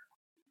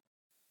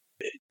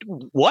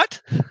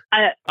 What?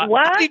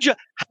 What?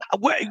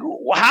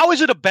 How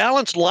is it a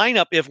balanced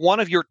lineup if one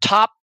of your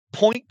top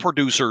point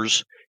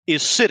producers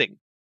is sitting,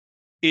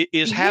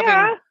 is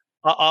having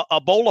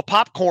a bowl of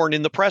popcorn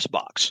in the press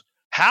box?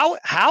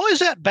 How is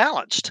that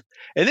balanced?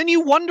 And then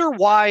you wonder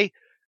why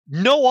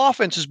no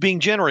offense is being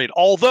generated.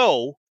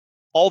 Although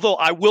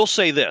I will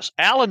say this,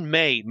 Alan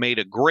May made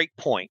a great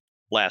point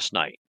last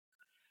night.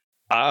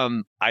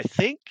 I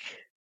think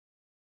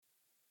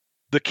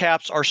the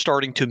Caps are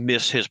starting to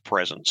miss his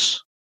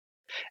presence.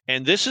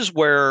 And this is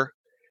where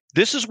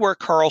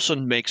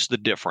Karlsson makes the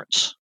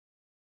difference.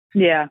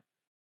 Yeah.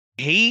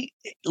 We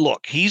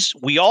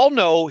all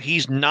know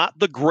he's not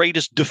the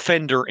greatest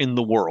defender in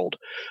the world.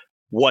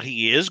 What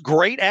he is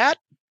great at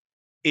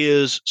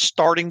is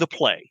starting the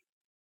play,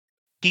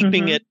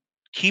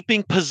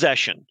 keeping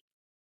possession,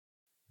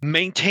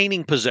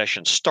 maintaining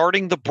possession,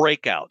 starting the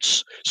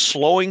breakouts,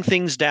 slowing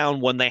things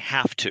down when they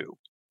have to,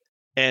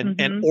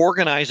 and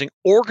organizing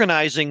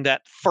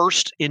that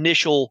first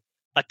initial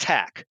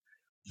attack.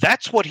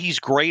 That's what he's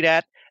great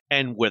at.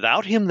 And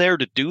without him there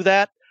to do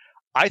that,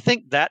 I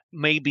think that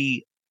may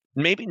be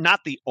maybe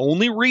not the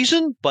only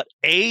reason, but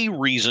a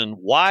reason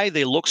why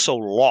they look so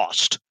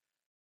lost.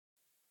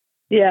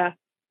 Yeah.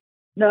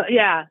 No,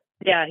 yeah.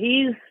 Yeah.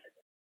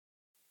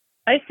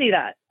 I see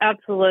that.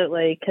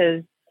 Absolutely.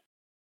 Cause,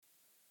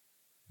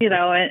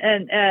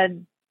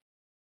 and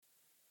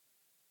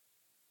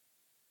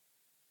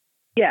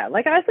yeah,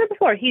 like I said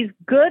before, he's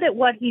good at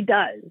what he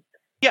does.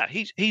 Yeah.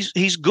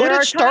 He's good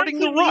at starting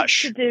the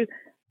rush.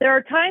 There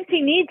are times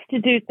he needs to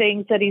do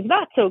things that he's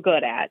not so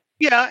good at.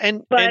 Yeah,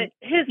 but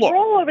his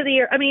role over the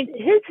year,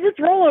 his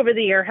role over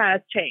the year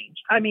has changed.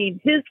 I mean,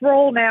 his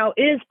role now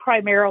is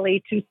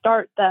primarily to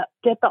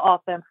get the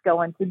offense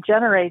going, to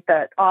generate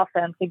that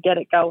offense and get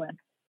it going.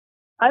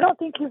 I don't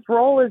think his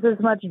role is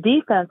as much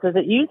defense as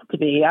it used to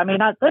be. I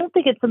mean, I don't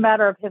think it's a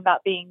matter of him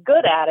not being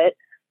good at it.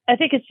 I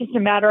think it's just a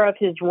matter of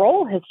his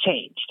role has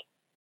changed.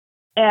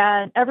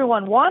 And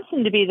everyone wants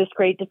him to be this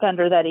great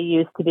defender that he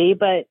used to be,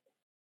 but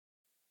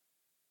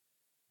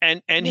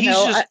And he's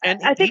just.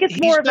 I think it's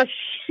more of a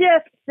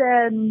shift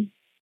than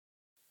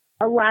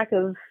a lack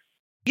of.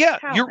 Yeah,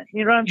 talent.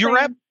 You know what I'm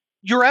saying?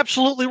 You're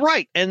absolutely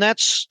right, and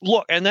that's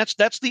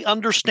the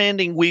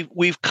understanding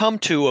we've come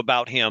to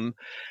about him,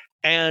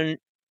 and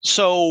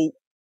so.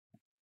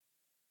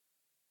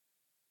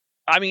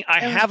 I mean,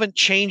 I haven't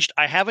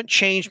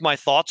changed my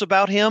thoughts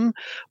about him,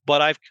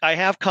 but I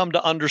have come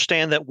to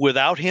understand that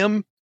without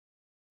him,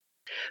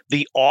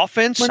 the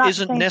offense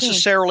isn't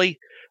necessarily.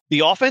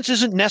 The offense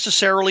isn't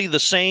necessarily the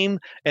same,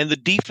 and the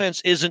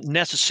defense isn't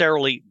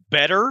necessarily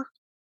better.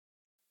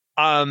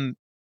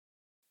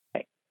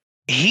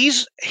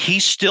 He's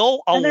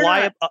still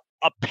a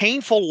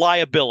painful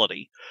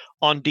liability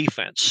on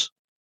defense.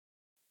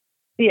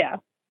 Yeah.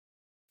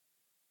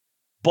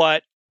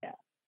 But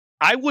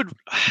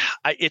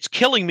it's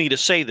killing me to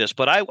say this,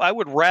 but I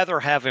would rather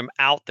have him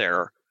out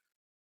there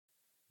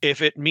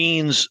if it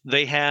means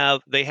they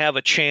have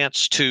a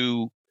chance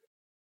to,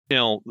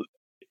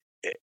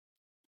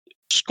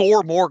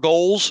 score more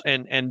goals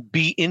and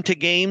be into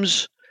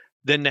games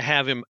than to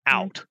have him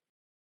out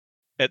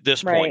at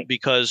this point,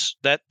 because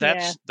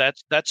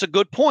that's a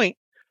good point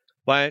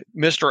by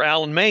Mr.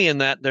 Alan May, in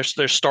that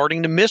they're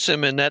starting to miss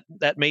him, and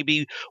that may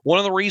be one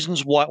of the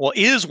reasons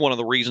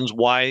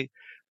why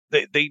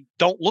they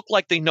don't look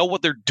like they know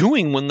what they're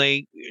doing when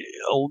they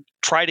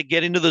try to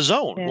get into the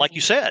zone, like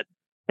you said.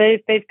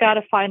 They've got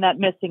to find that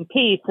missing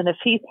piece, and if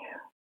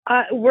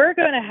we're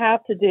going to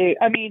have to do.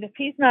 I mean, if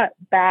he's not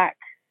back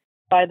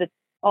by the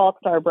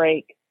All-Star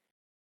break,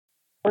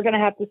 we're going to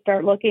have to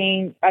start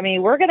looking. I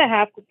mean, we're going to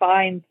have to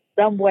find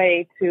some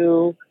way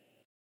to,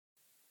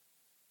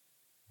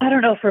 I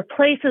don't know if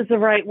replace is the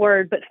right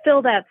word, but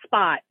fill that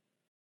spot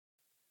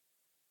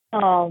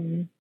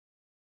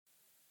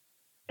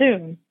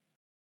soon.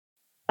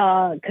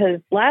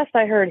 Because last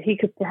I heard, he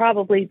could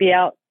probably be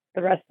out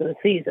the rest of the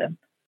season.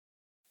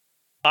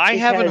 I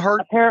haven't heard.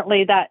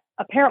 Apparently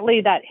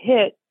that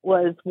hit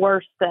was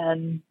worse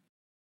than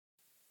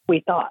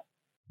we thought.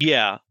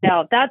 Yeah.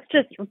 Now, that's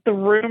just the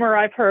rumor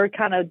I've heard,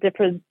 kind of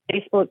different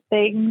Facebook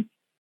things.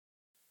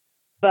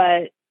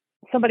 But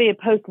somebody had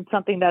posted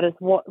something that is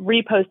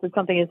reposted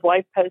something his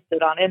wife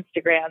posted on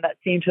Instagram that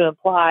seemed to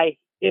imply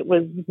it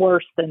was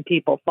worse than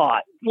people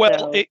thought.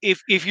 Well, so,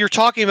 if you're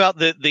talking about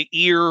the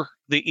ear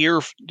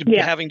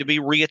having to be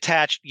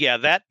reattached,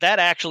 that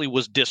actually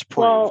was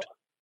disproved.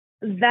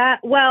 I'm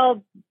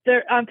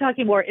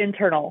talking more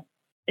internal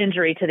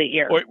injury to the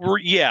ear.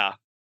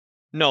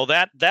 No,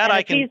 that and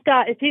I can.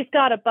 If he's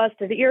got a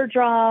busted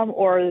eardrum,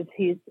 or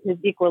his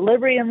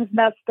equilibrium's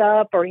messed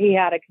up, or he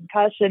had a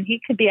concussion, he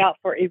could be out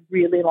for a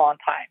really long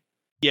time.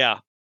 Yeah.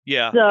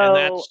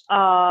 So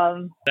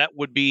and that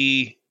would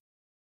be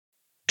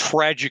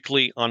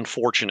tragically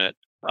unfortunate.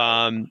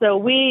 So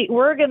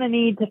we're going to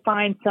need to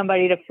find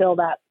somebody to fill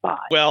that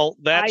spot. Well,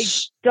 I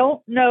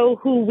don't know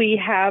who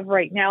we have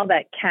right now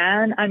that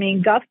can. I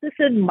mean,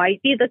 Gustafson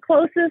might be the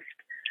closest,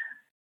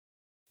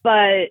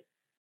 but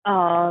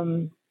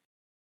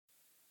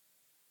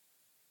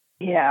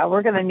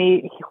we're going to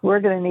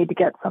need to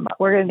get some.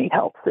 We're going to need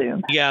help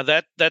soon.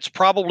 Yeah, that's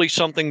probably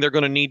something they're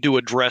going to need to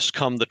address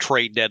come the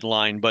trade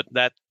deadline. But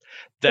that's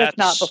if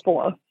not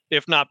before.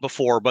 If not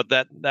before, but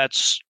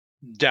that's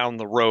down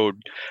the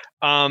road.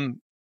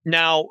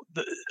 Now,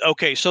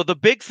 so the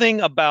big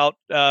thing about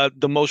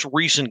the most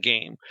recent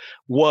game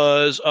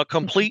was a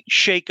complete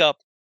shakeup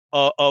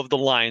of the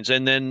lines.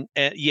 And then,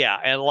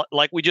 and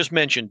like we just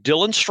mentioned,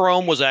 Dylan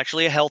Strome was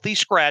actually a healthy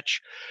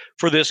scratch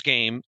for this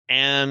game.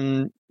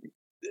 And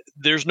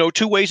there's no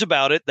two ways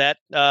about it. That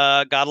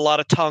got a lot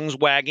of tongues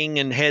wagging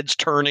and heads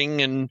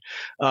turning and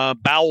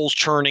bowels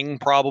churning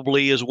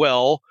probably as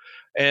well.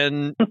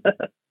 And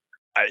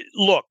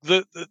look,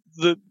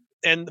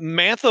 and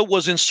Mantha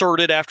was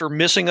inserted after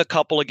missing a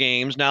couple of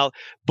games. Now,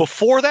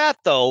 before that,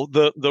 though,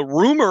 the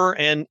rumor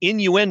and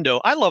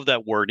innuendo, I love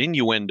that word,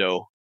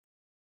 innuendo.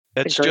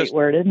 It's a great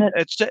word, isn't it?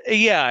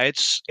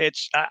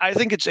 I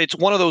think it's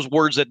one of those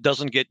words that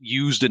doesn't get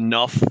used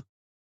enough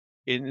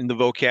in the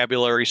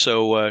vocabulary.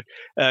 So,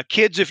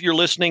 kids, if you're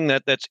listening,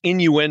 that's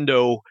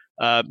innuendo.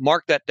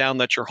 Mark that down.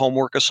 That's your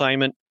homework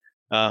assignment.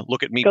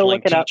 Look at me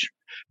playing teacher.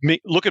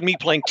 Look at me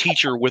playing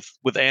teacher with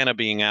Anna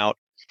being out.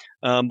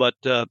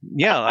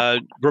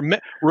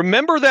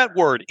 Remember that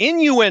word,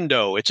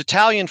 innuendo. It's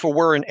Italian for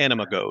where an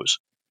enema goes.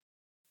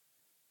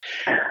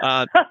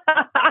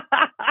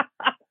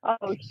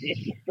 Oh,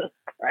 Jesus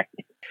Christ.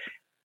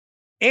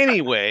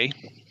 Anyway,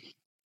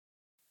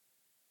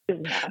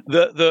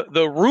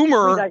 the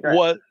rumor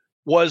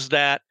was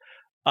that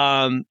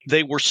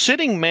they were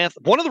sitting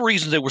Mantha. One of the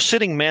reasons they were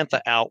sitting Mantha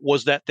out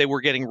was that they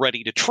were getting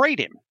ready to trade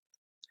him.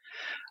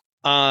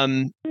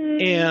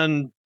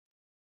 And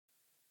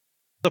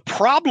the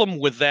problem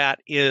with that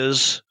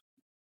is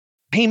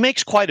he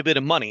makes quite a bit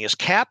of money. His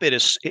cap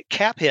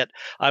hit,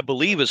 I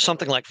believe, is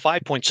something like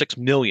 $5.6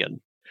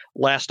 million.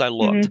 Last I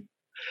looked.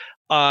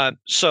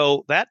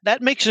 So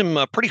that makes him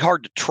pretty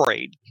hard to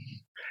trade.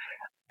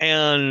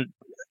 And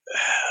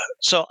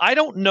so I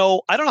don't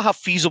know how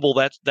feasible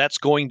that's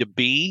going to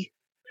be.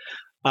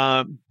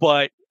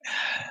 But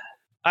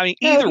I mean,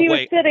 either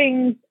way.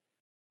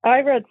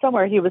 I read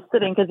somewhere he was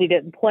sitting because he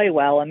didn't play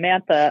well, and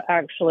Mantha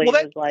actually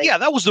was like,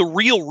 that was the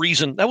real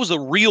reason. That was the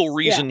real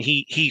reason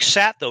he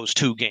sat those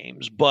two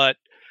games. But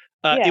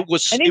it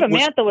was, and even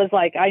Mantha was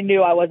like, I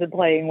knew I wasn't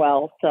playing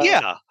well. So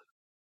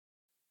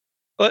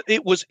but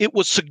it was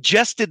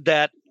suggested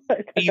that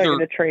either going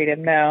to trade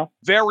him now,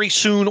 very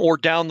soon, or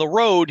down the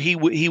road he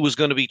was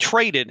going to be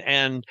traded,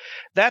 and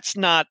that's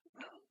not.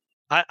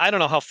 I don't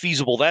know how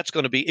feasible that's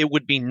going to be. It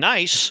would be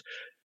nice.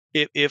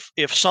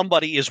 If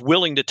somebody is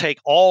willing to take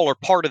all or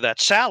part of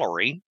that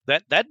salary,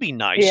 that'd be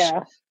nice.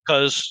 Yeah.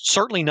 Because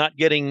certainly not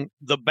getting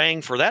the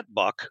bang for that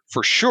buck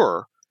for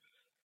sure.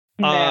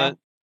 Yeah.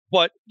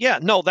 But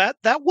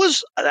that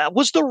was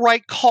the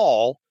right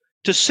call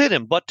to sit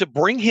him, but to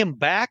bring him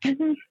back,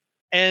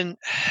 and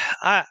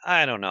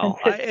I don't know.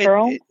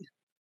 And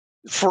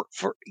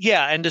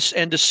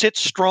to sit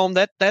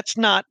Strome, that's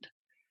not.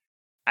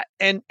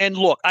 And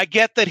look, I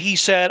get that he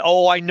said,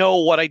 "Oh, I know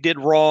what I did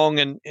wrong,"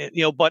 and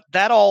but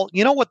that all,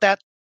 what that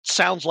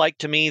sounds like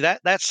to me.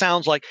 That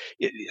sounds like.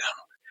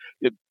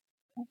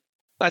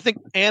 I think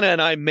Anna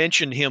and I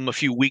mentioned him a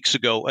few weeks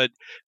ago.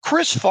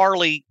 Chris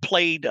Farley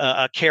played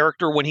a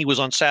character when he was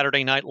on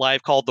Saturday Night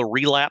Live called the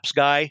Relapse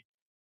Guy.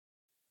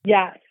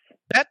 Yes,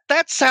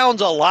 that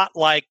sounds a lot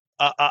like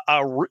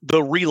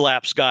the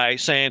Relapse Guy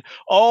saying,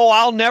 "Oh,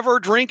 I'll never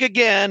drink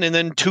again," and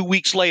then 2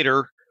 weeks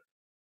later.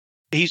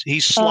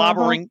 He's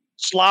slobbering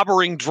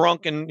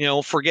drunk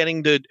and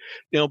forgetting to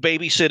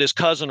babysit his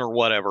cousin or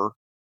whatever.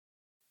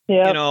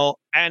 Yeah.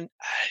 And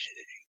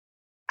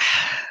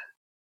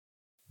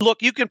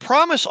look, you can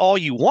promise all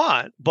you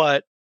want,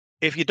 but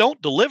if you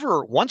don't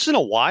deliver once in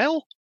a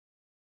while,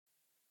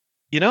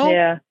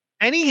 Yeah.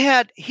 And he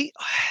had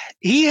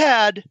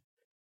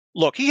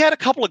a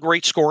couple of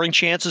great scoring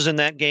chances in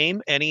that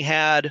game, and he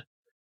had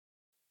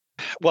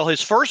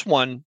his first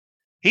one,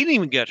 he didn't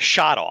even get a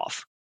shot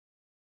off.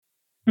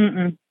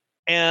 Mm-mm.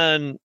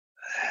 And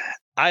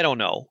I don't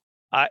know.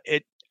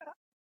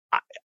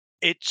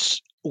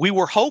 We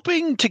were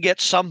hoping to get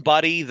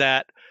somebody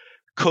that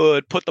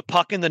could put the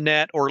puck in the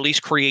net or at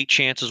least create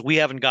chances. We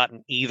haven't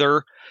gotten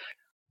either.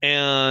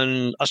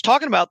 And I was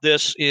talking about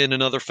this in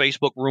another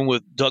Facebook room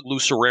with Doug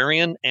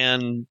Lucerarian,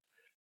 and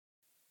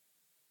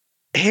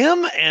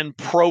him and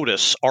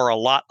Protas are a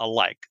lot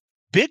alike.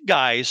 Big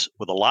guys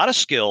with a lot of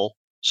skill.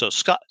 So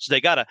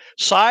they got a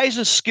size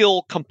and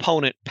skill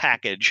component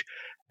package,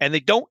 and they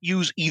don't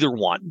use either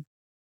one,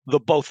 the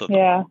both of them.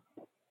 Yeah.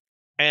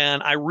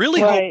 And I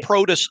really hope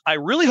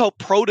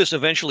Protas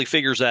eventually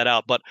figures that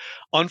out. But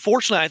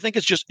unfortunately, I think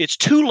it's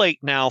too late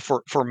now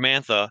for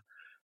Mantha,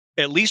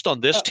 at least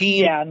on this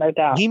team. Yeah, no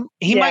doubt.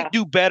 He might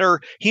do better.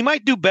 He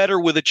might do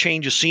better with a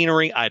change of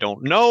scenery. I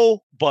don't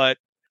know, but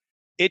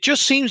it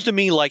just seems to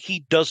me like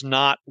he does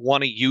not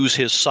want to use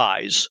his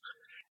size,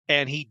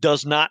 and he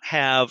does not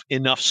have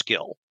enough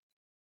skill.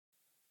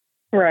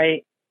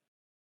 Right.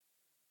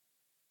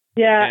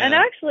 Yeah, and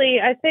actually,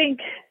 I think.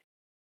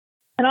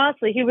 And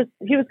honestly, he was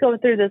going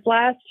through this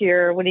last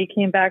year when he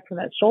came back from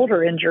that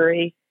shoulder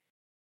injury,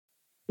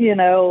 and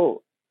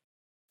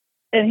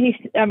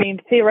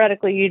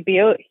theoretically you'd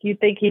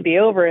think he'd be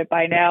over it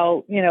by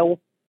now,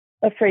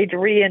 afraid to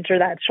re-injure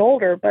that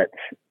shoulder. But,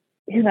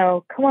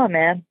 come on,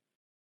 man.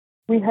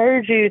 We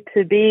hired you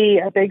to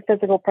be a big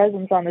physical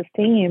presence on this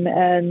team.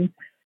 And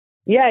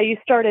yeah, you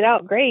started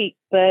out great,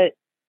 but,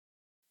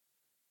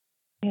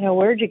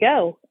 where'd you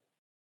go?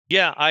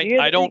 Yeah,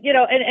 I don't,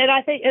 and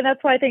I think, and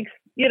that's why I think,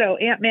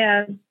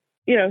 Ant-Man,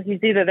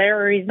 he's either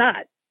there or he's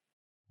not.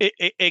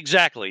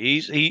 Exactly.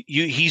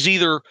 He's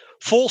either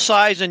full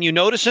size and you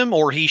notice him,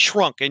 or he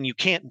shrunk and you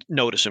can't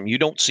notice him. You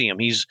don't see him.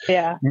 He's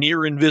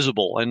near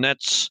invisible, and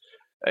that's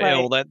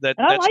right. That's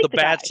like the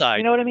bad guy. side.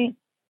 You know what I mean?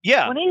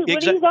 Yeah. When he's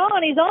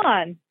on, he's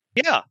on.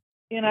 Yeah.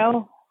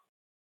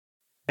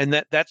 And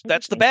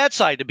that's the bad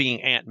side to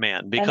being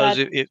Ant-Man, because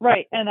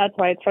right, and that's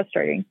why it's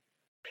frustrating.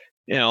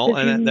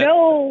 And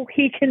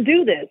he can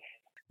do this.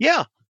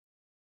 Yeah.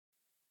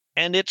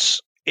 And it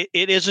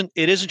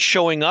isn't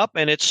showing up,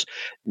 and it's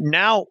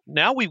now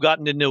we've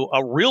gotten into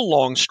a real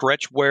long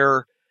stretch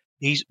where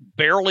he's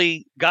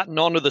barely gotten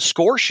onto the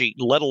score sheet,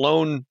 let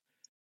alone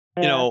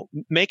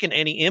making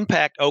any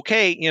impact.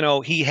 Okay,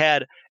 he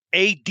had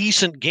a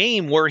decent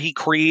game where he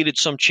created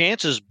some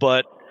chances,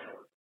 but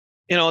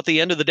at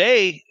the end of the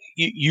day,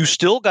 you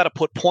still got to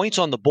put points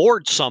on the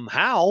board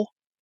somehow,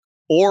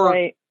 or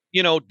right.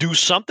 Do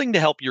something to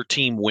help your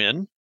team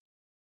win.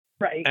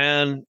 Right.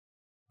 And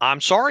I'm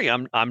sorry,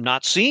 I'm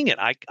not seeing it.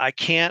 I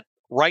can't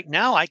right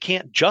now. I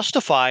can't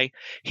justify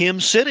him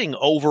sitting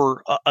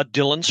over a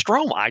Dylan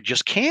Strome. I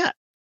just can't.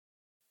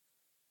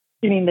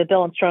 You mean the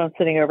Dylan Strome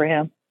sitting over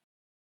him?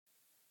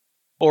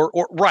 Or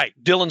right,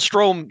 Dylan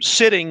Strome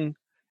sitting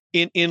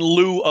in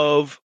lieu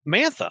of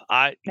Mantha.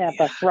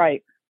 Mantha,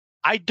 right.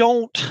 I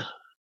don't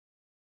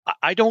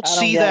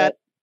see that.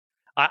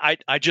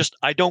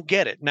 I don't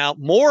get it. Now,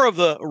 more of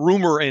the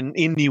rumor and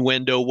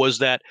innuendo was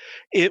that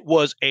it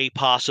was a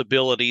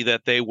possibility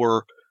that they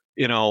were,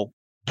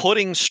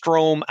 putting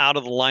Strome out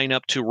of the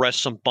lineup to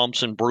rest some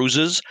bumps and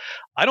bruises.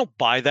 I don't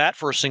buy that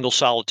for a single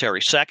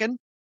solitary second.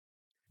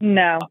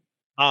 No.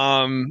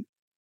 I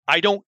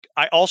don't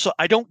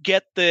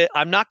get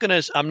I'm not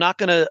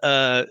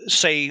gonna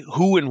say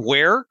who and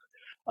where,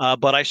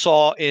 but I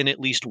saw in at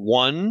least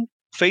one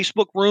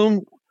Facebook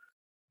room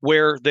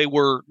where they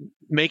were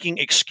making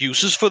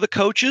excuses for the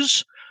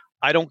coaches.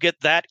 I don't get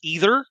that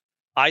either.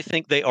 I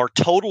think they are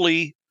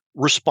totally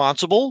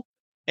responsible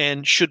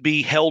and should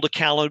be held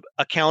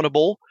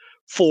accountable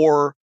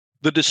for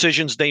the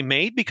decisions they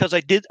made, because I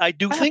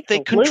do think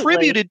they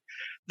contributed.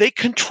 They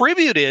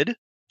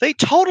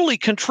totally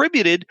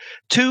contributed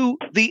to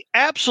the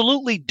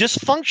absolutely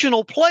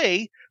dysfunctional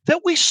play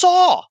that we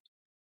saw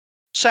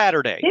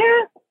Saturday.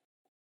 Yeah.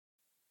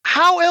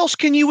 How else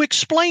can you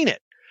explain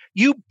it?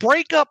 You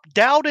break up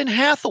Dowd and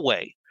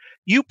Hathaway.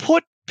 You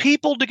put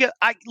people together.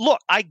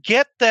 I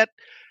get that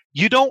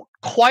you don't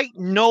quite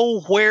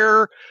know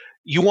where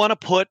you want to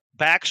put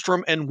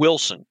Backstrom and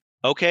Wilson.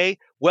 Okay,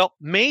 well,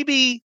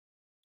 maybe.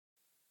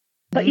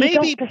 But you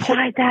don't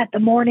decide that the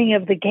morning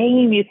of the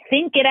game. You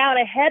think it out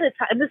ahead of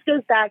time. And this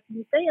goes back to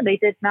you saying they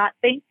did not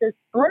think this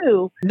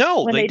through.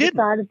 No, when they didn't.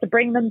 Decided to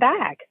bring them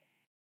back.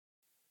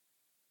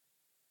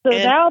 So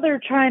now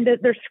they're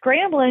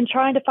scrambling,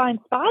 trying to find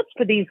spots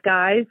for these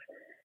guys.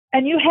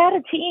 And you had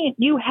a team,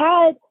 you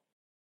had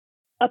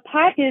a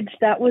package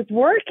that was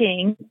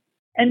working,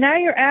 and now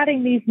you're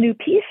adding these new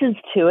pieces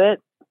to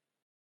it.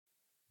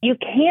 You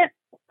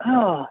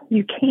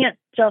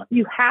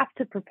have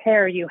to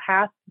prepare. You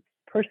have to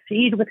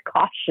proceed with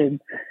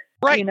caution.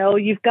 Right.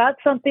 You've got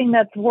something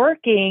that's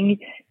working.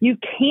 You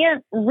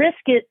can't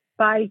risk it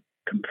by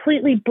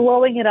completely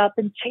blowing it up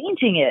and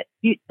changing it.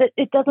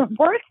 It doesn't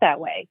work that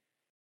way.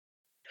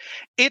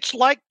 It's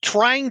like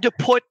trying to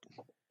put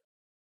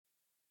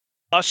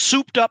a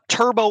souped up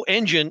turbo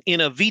engine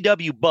in a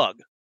VW Bug.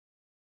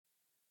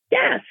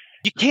 Yes.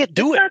 You can't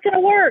do it. It's not going to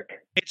work.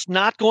 It's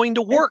not going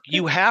to work.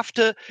 You have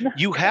to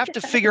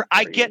figure.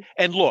 I get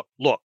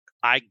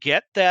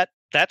that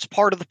that's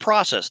part of the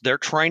process. They're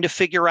trying to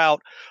figure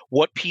out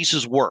what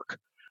pieces work.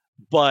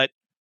 But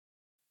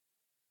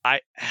I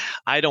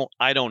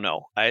don't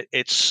know.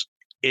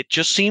 It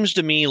just seems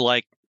to me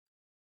like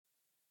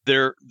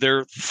they're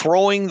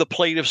throwing the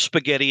plate of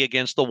spaghetti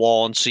against the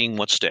wall and seeing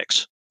what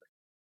sticks.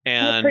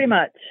 And pretty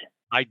much.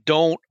 I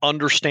don't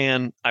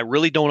understand. I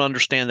really don't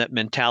understand that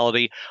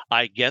mentality.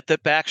 I get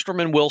that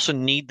Backstrom and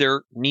Wilson need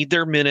their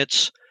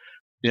minutes.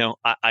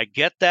 I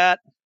get that.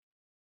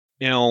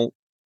 Let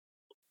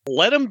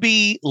them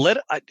be.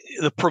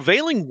 The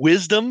prevailing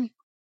wisdom.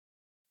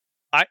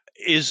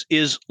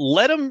 Is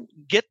let them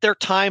get their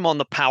time on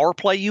the power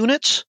play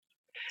units,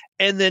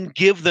 and then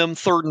give them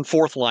third and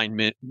fourth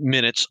line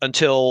minutes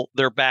until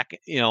they're back.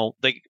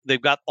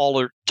 They've got all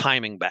their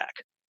timing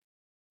back.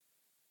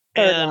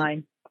 Third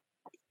line.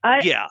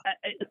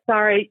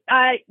 Sorry,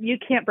 you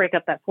can't break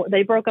up that fourth.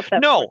 They broke up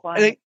that fourth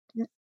line.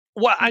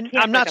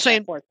 I'm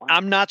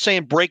not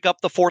saying break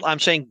up the fourth. I'm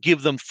saying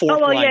give them fourth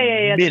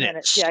line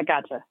minutes. Yeah,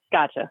 gotcha.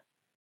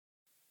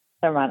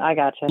 Never mind, I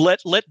gotcha.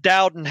 Let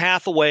Dowd and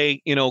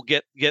Hathaway,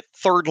 get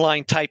third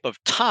line type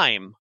of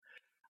time.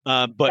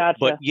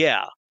 But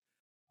yeah,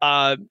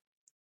 let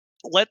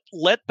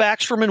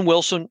Backstrom and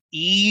Wilson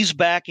ease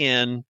back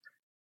in.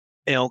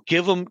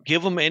 Give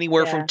them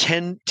anywhere from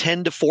 10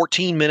 to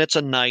 14 minutes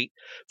a night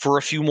for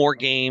a few more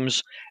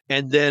games,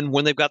 and then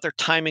when they've got their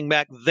timing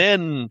back,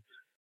 then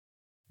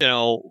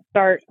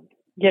start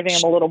giving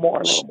them a little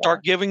more.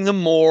 Giving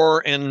them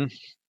more, and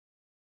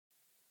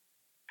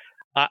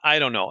I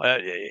don't know,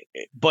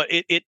 but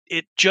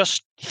it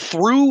just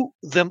threw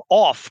them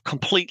off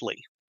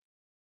completely.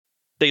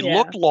 They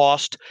looked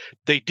lost.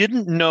 They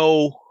didn't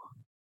know.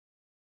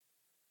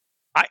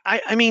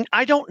 I mean,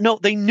 I don't know.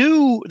 They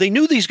knew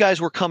these guys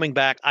were coming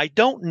back. I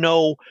don't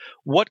know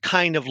what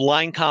kind of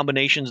line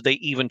combinations they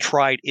even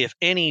tried, if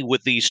any,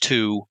 with these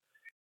two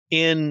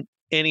in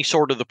any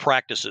sort of the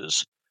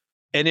practices.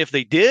 And if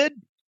they did,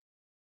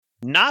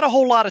 not a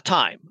whole lot of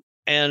time.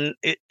 And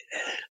it,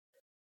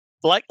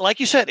 like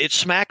you said, it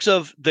smacks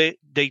of they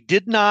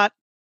did not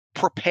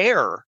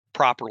prepare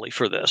properly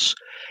for this.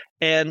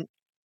 And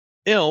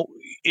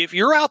if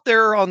you're out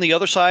there on the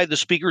other side, the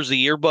speakers,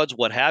 the earbuds,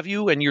 what have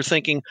you, and you're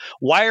thinking,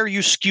 why are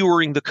you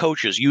skewering the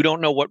coaches? You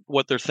don't know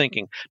what they're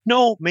thinking.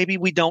 No, maybe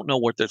we don't know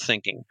what they're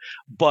thinking,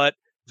 but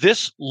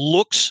this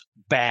looks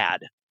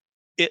bad.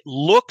 It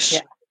looks,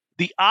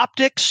 the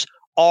optics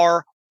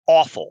are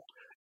awful.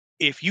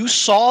 If you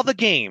saw the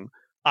game,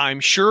 I'm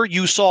sure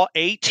you saw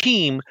a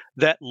team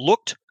that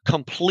looked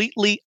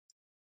completely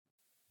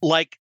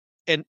like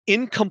an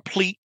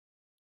incomplete,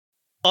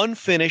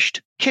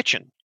 unfinished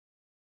kitchen.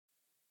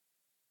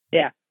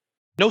 Yeah.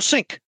 No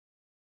sink.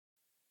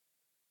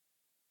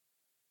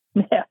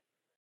 Yeah.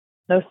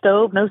 No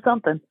stove, no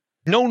something.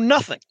 No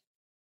nothing.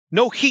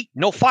 No heat,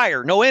 no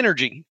fire, no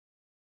energy.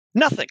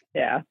 Nothing.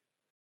 Yeah.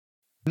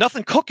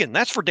 Nothing cooking,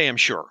 that's for damn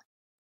sure.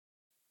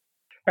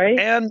 Right.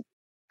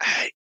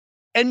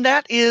 And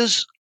that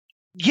is,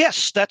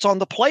 yes, that's on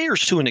the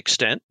players to an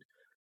extent,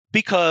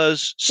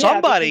 because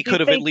somebody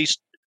could have at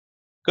least,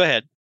 go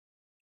ahead.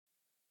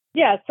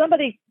 Yeah,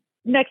 somebody,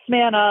 next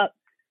man up,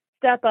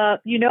 step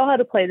up. You know how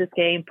to play this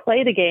game.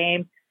 Play the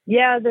game.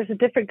 Yeah, there's a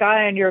different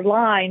guy on your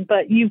line,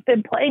 but you've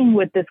been playing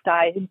with this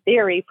guy in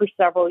theory for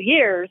several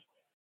years.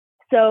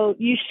 So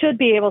you should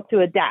be able to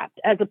adapt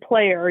as a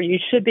player. You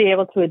should be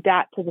able to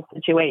adapt to the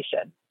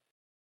situation.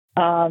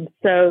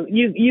 So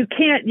you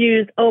can't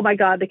use, oh my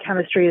God, the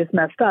chemistry is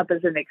messed up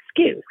as an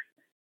excuse.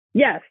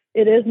 Yes,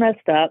 it is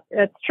messed up.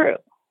 That's true.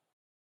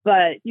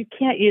 But you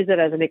can't use it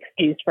as an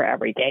excuse for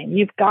every game.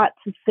 You've got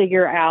to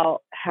figure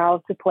out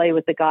how to play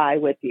with the guy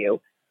with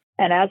you.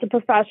 And as a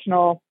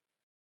professional,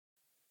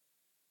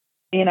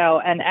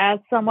 and as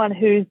someone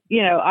who's,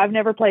 I've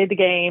never played the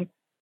game,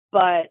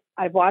 but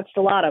I've watched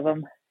a lot of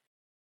them.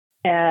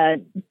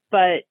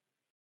 But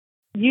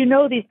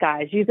these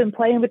guys, you've been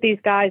playing with these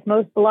guys.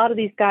 A lot of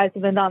these guys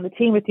have been on the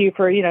team with you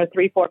for,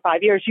 3, 4,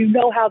 5 years. You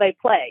know how they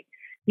play.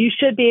 You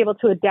should be able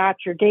to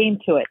adapt your game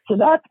to it. So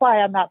that's why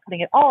I'm not putting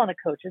it all on the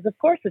coaches. Of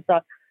course,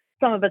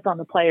 some of it's on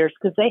the players,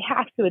 because they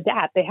have to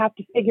adapt. They have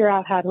to figure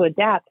out how to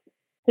adapt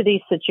to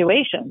these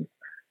situations.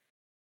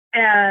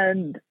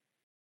 And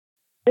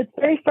it's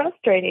very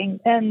frustrating.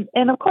 And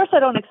of course, I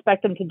don't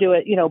expect them to do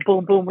it,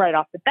 boom, boom, right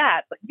off the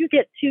bat. But you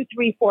get 2,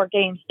 3, 4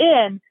 games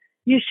in,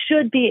 you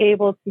should be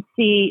able to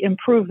see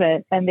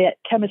improvement and the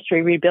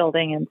chemistry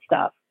rebuilding and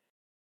stuff.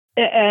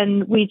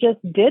 And we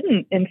just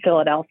didn't in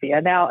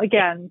Philadelphia. Now,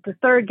 again, the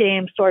third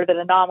game, sort of an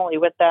anomaly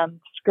with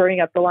them screwing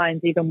up the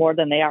lines even more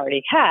than they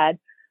already had.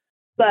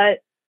 But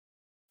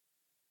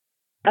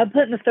I'm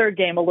putting the third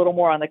game a little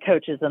more on the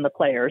coaches than the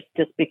players,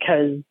 just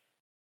because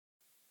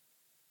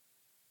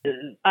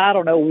I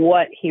don't know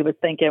what he was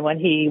thinking when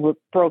he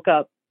broke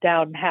up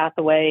Dowd and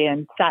Hathaway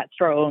and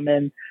Satstrom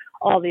and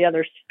all the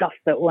other stuff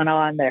that went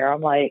on there.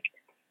 I'm like,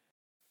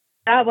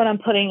 that one I'm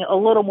putting a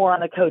little more on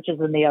the coaches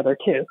than the other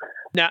two.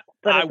 Now,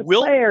 but as a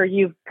player,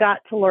 you've got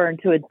to learn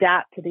to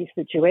adapt to these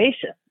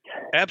situations.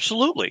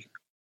 Absolutely.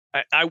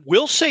 I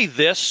will say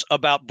this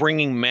about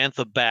bringing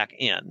Mantha back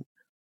in.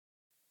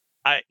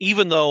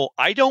 Even though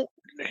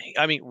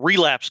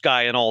relapse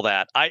guy and all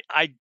that,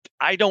 I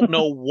I don't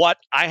know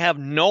I have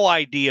no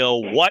idea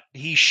what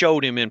he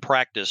showed him in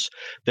practice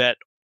that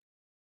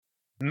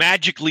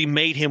magically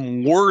made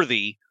him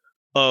worthy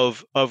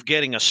of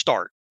getting a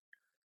start,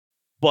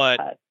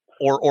 but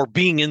or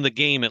being in the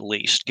game, at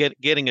least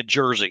getting a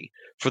jersey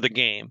for the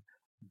game.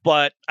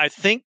 But I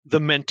think the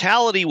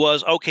mentality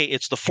was, okay,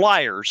 it's the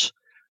Flyers.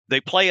 They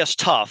play us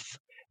tough.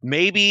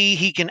 Maybe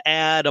he can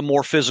add a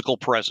more physical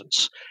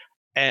presence.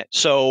 And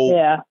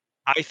so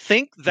I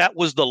think that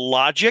was the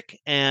logic,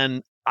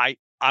 and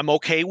I'm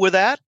okay with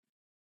that.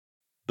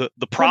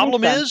 The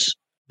problem is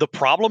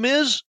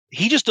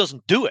he just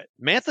doesn't do it.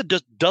 Mantha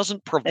just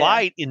doesn't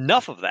provide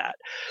enough of that.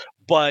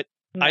 But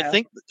I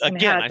think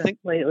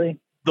lately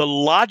the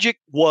logic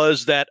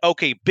was that,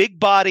 okay, big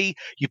body,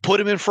 you put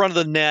him in front of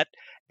the net,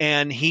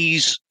 and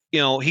he's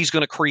going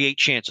to create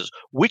chances,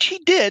 which he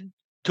did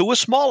to a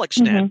small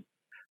extent,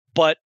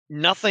 but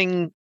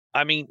nothing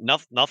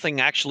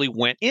actually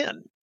went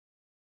in.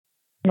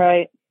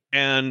 Right.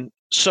 And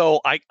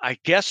so I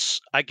guess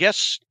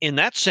in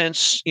that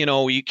sense,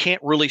 you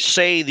can't really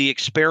say the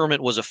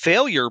experiment was a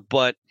failure,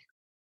 but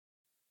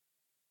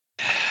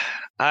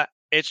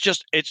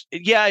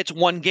it's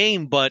one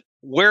game, but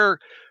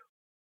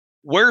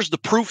where's the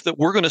proof that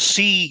we're going to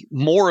see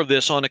more of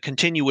this on a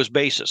continuous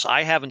basis?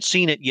 I haven't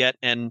seen it yet,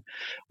 and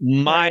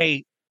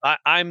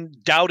I'm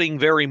doubting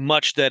very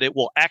much that it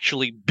will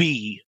actually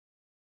be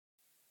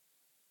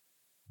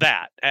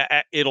that.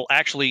 It'll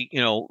actually,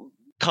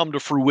 come to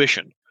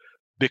fruition,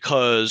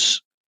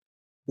 because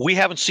we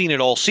haven't seen it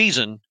all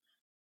season.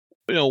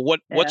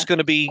 What's going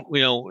to be,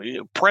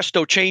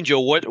 presto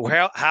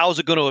changeo, how's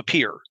it going to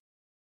appear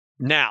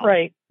now?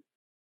 Right.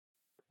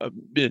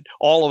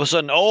 All of a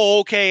sudden,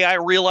 okay, I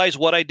realize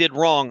what I did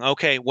wrong.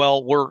 Okay,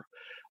 well, we're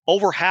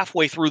over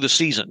halfway through the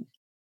season.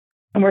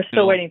 And we're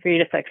still waiting for you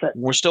to fix it.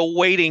 We're still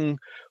waiting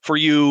for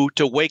you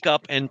to wake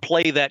up and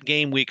play that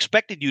game we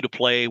expected you to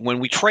play when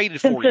we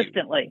traded for you.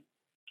 Consistently.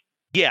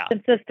 Yeah.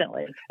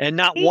 Consistently. And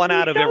not one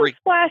out of every...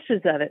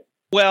 flashes of it.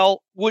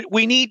 Well,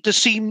 we need to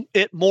see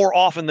it more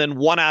often than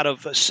 1 out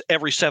of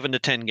every 7 to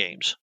 10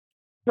 games.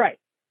 Right.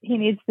 He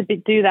needs to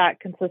do that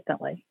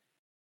consistently.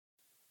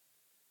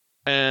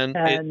 And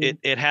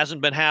it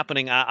hasn't been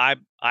happening. I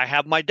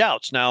have my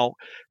doubts. Now,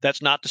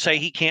 that's not to say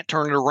he can't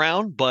turn it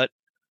around, but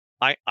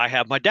I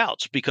have my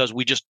doubts because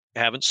we just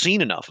haven't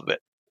seen enough of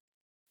it.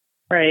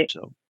 Right.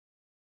 So,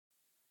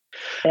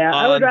 yeah,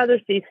 I would rather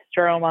see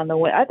Strome on the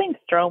wing. I think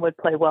Strome would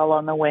play well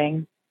on the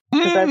wing.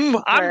 I'm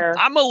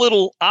a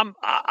little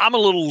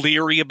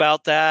leery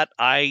about that.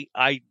 I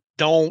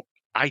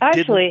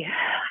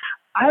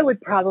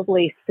would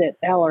probably sit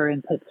Eller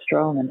and put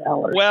Strome in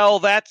Eller. Well,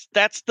 that's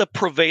the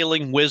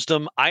prevailing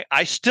wisdom.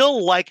 I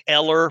still like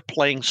Eller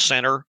playing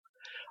center.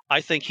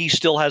 I think he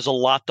still has a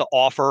lot to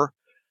offer.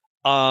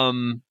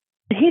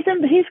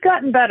 He's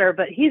gotten better,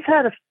 but he's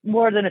had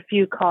more than a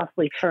few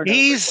costly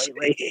turnovers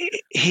lately.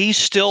 He's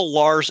still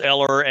Lars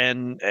Eller,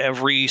 and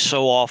every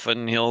so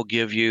often he'll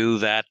give you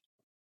that.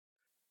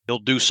 He'll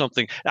do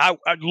something.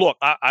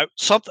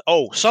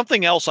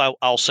 Something else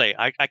I'll say.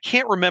 I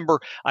can't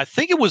remember. I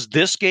think it was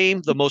this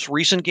game, the most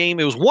recent game.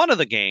 It was one of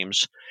the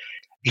games.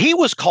 He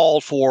was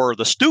called for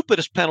the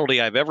stupidest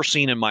penalty I've ever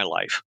seen in my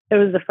life. It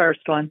was the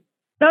first one.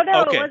 No,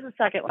 okay. It was the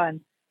second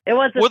one. It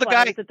was this one. It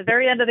was at the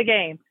very end of the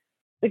game.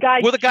 The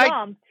guy jumped.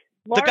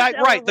 The guy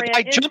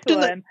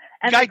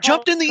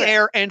jumped in the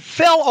air and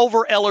fell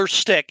over Eller's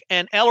stick,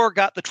 and Eller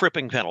got the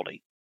tripping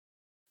penalty.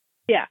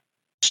 Yeah.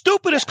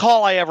 Stupidest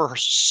call I ever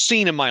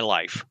seen in my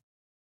life.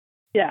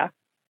 Yeah.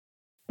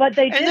 But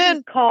they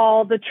didn't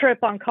call the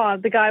trip on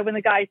the guy when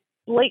the guy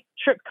late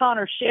tripped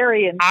Connor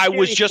Sherry, and I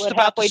was just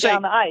about to say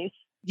down the ice.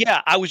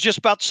 Yeah, I was just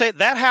about to say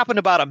that happened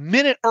about a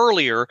minute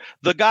earlier.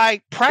 The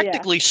guy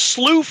practically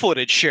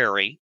slew-footed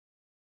Sherry.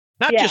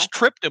 Not just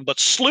tripped him, but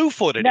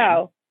slew-footed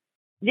him.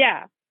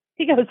 Yeah.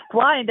 He goes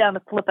flying down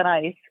the flipping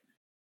ice.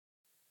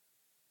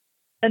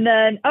 And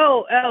then,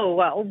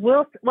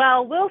 Wilson,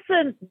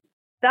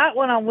 that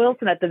one on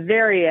Wilson at the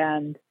very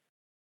end,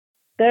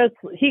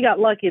 he got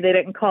lucky they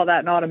didn't call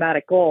that an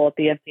automatic goal at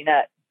the empty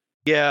net.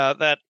 Yeah,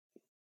 that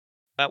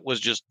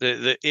was just,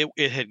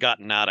 it had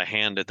gotten out of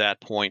hand at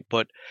that point.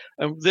 But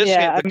at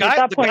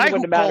that point it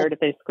wouldn't have mattered if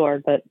they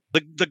scored. But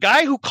the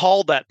guy who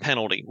called that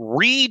penalty,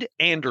 Reed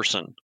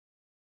Anderson,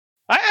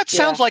 that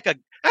sounds like a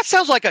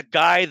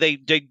guy they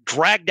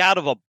dragged out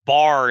of a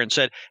bar and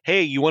said,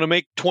 "Hey, you want to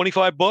make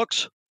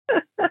 $25?"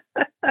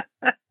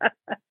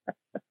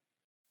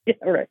 Yeah,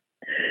 right.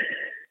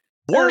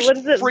 Worst what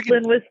is it?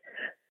 Lynn was.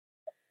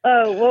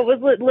 What was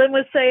it? Lynn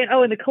was saying?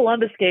 Oh, in the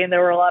Columbus game,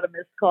 there were a lot of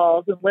missed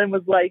calls, and Lynn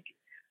was like,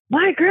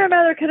 "My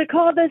grandmother could have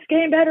called this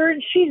game better,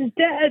 and she's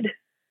dead."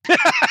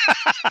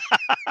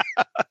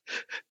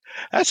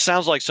 That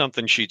sounds like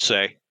something she'd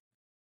say.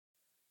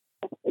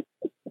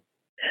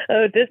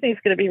 Oh, Disney's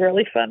going to be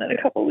really fun in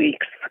a couple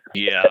weeks.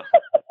 Yeah.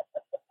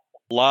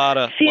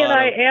 She,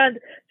 I,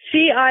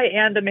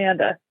 and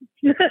Amanda.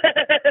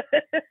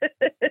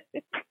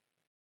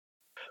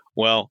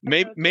 Well,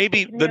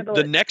 maybe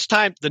the next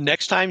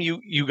time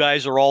you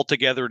guys are all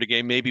together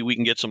again, maybe we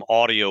can get some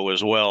audio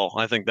as well.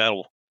 I think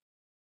that'll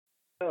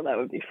Oh, that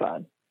would be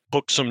fun.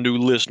 Hook some new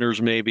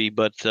listeners, maybe.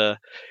 But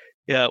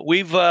yeah,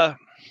 we've. I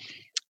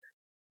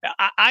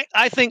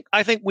think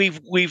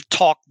we've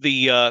talked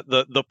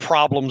the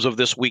problems of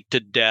this week to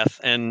death.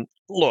 And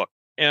look,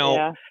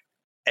 I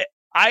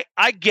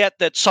get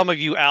that some of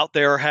you out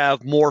there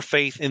have more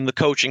faith in the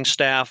coaching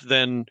staff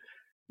than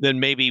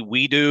maybe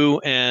we do,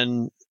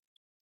 and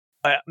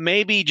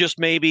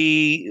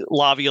maybe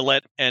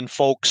Laviolette and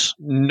folks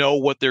know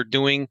what they're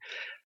doing.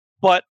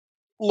 But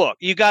look,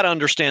 you got to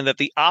understand that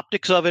the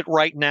optics of it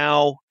right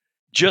now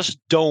just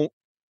don't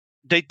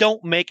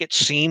make it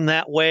seem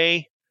that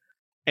way.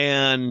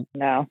 And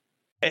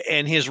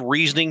his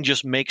reasoning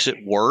just makes it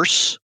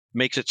worse,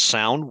 makes it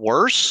sound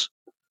worse.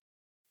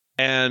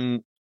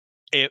 And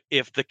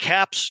if the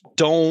Caps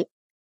don't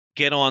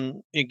get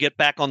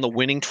back on the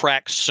winning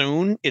track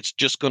soon, it's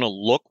just going to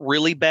look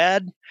really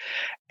bad.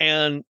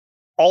 And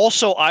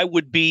also, I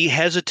would be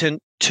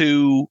hesitant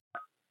to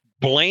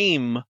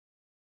blame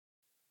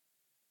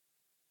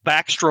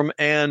Backstrom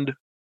and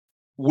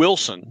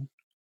Wilson.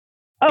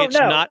 Oh, it's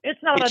not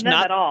on them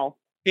at all.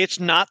 It's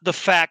not the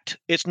fact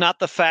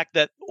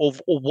that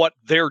of what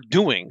they're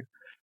doing.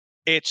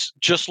 It's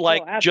just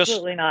like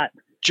absolutely not.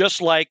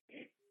 Just like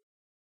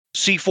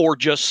C4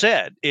 just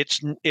said.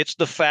 It's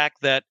the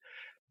fact that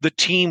the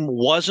team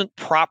wasn't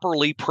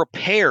properly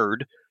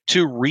prepared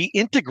to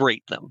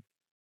reintegrate them.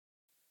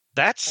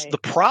 That's the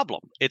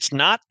problem. It's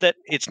not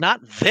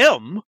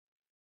them.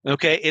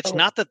 Okay, it's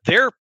not that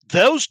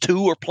those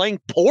two are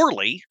playing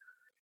poorly.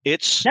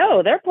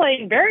 No, they're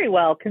playing very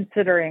well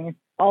considering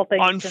all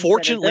things.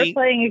 Unfortunately, they're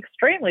playing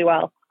extremely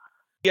well.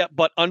 Yeah,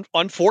 but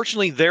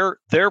unfortunately, their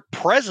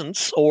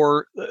presence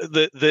or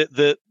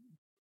the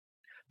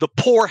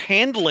poor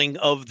handling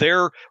of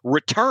their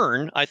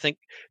return, I think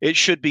it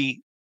should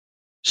be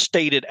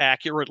stated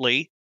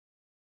accurately,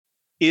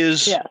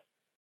 is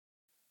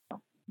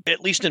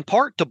at least in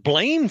part to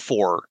blame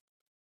for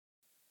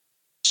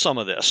some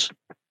of this.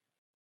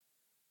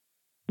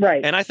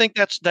 Right. And I think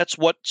that's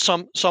what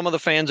some of the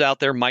fans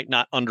out there might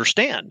not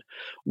understand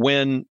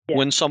when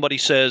somebody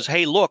says,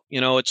 "Hey, look,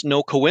 it's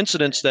no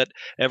coincidence that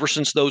ever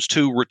since those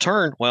two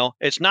returned, well,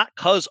 it's not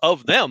because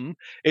of them,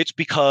 it's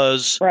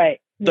because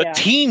the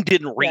team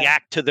didn't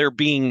react to their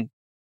being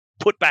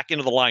put back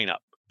into the lineup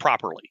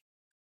properly."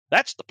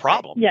 That's the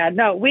problem. Yeah,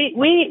 no,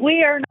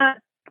 we are not.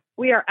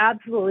 We are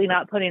absolutely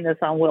not putting this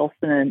on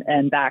Wilson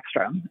and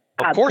Backstrom.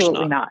 Of course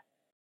not.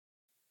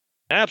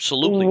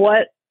 Absolutely.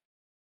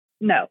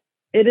 No,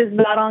 it is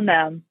not on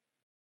them,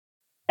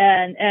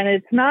 and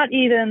it's not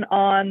even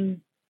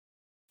on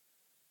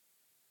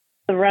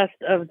the rest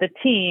of the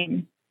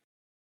team.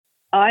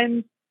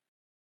 And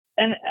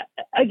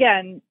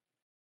again,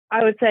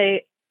 I would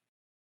say,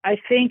 I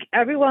think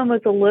everyone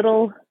was a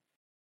little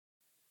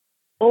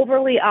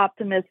overly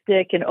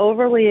optimistic and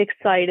overly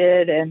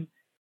excited and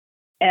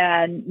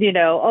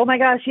oh my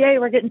gosh, yay,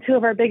 we're getting two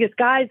of our biggest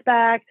guys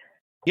back.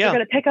 Yeah. We're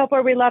going to pick up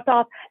where we left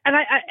off.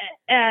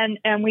 And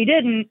we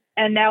didn't.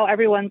 And now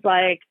everyone's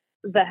like,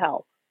 the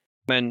hell.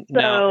 And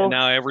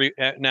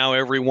now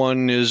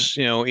everyone is,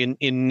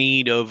 in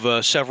need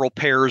of several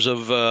pairs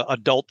of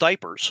adult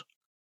diapers.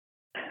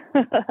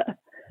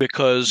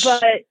 Because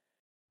it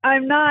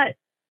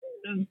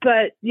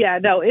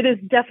is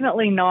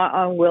definitely not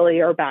on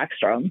Willie or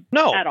Backstrom.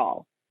 No, at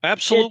all.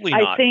 Absolutely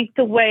not. I think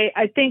the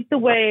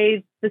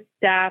way the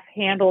staff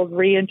handled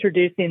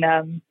reintroducing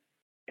them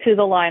to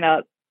the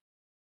lineup,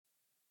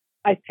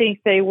 I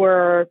think they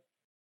were.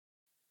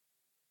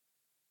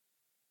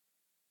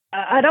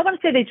 I don't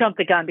want to say they jumped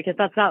the gun because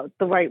that's not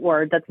the right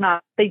word. That's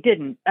not. They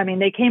didn't. I mean,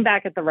 they came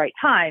back at the right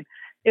time.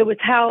 It was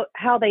how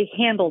they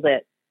handled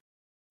it,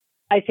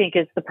 I think,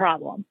 is the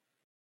problem.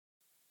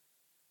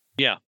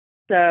 Yeah.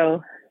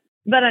 So,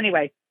 but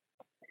anyway,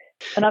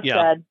 enough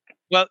said.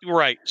 Well,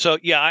 right. So,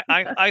 yeah,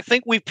 I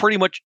think we've pretty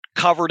much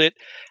covered it.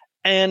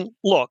 And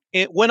look,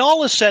 when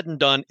all is said and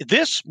done,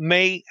 this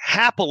may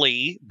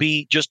happily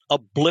be just a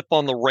blip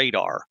on the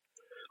radar.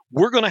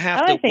 We're going to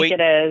have to wait.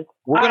 It is.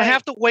 We're going to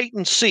have to wait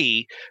and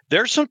see.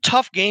 There's some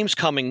tough games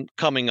coming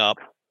up,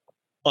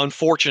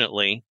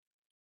 unfortunately.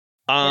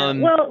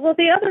 Well,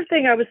 the other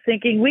thing I was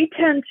thinking, we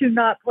tend to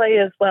not play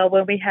as well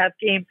when we have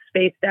games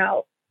spaced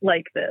out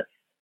like this.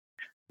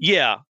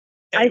 Yeah.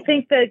 I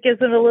think that gives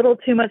them a little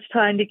too much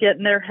time to get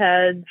in their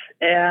heads.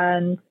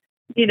 And,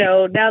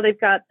 now they've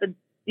got this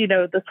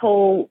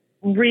whole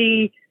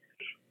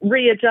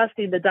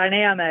readjusting the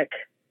dynamic.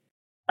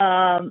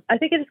 I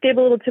think it just gave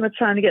a little too much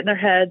time to get in their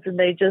heads, and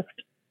they just,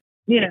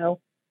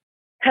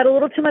 had a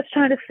little too much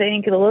time to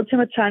think and a little too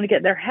much time to get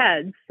in their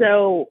heads.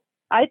 So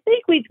I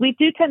think we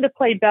do tend to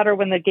play better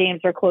when the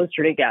games are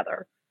closer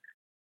together.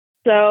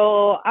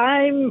 So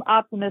I'm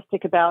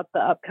optimistic about the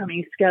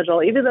upcoming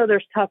schedule, even though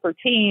there's tougher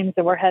teams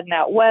and we're heading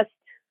out west.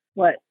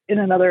 When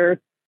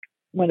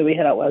do we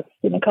head out west?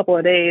 In a couple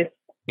of days.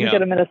 We go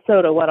to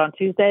Minnesota, on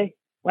Tuesday?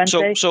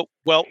 Wednesday? So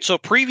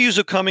previews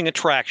of coming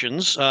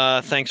attractions.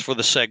 Thanks for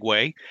the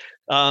segue.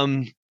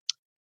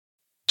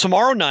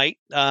 Tomorrow night,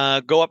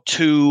 go up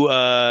to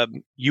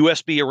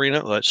USB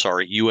Arena.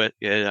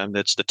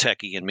 That's the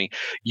techie in me.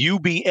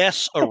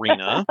 UBS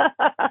Arena.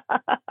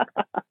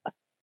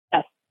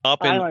 Yes.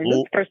 Up in This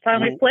is the first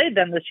time we played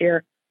them this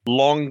year.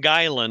 Long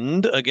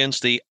Island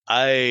against the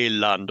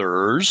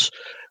Islanders.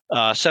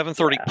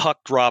 7:30 puck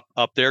drop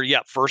up there.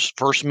 Yeah,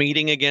 first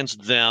meeting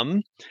against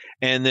them.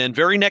 And then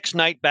very next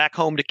night, back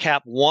home to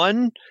Cap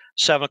 1,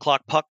 7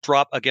 o'clock puck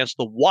drop against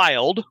the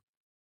Wild,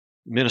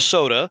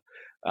 Minnesota.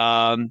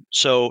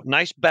 So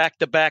nice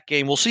back-to-back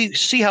game. We'll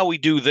see how we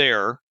do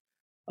there.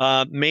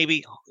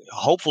 Maybe,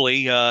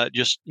 hopefully,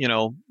 just,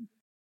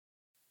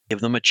 give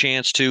them a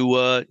chance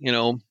to,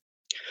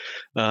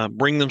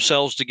 bring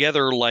themselves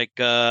together like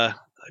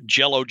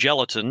Jello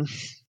gelatin.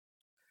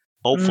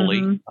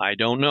 Hopefully. I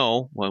don't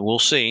know. Well, we'll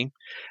see.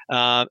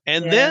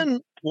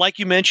 Then, like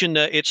you mentioned,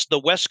 it's the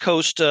West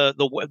Coast,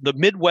 the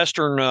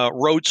Midwestern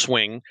road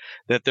swing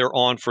that they're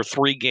on for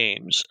 3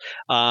 games.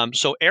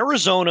 So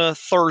Arizona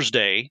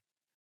Thursday,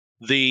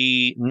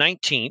 the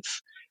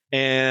 19th,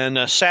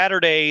 and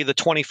Saturday, the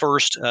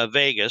 21st,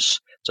 Vegas.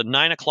 It's a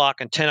 9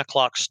 o'clock and 10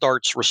 o'clock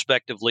starts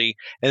respectively.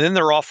 And then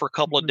they're off for a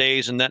couple of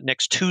days. And that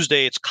next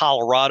Tuesday, it's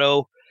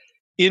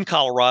in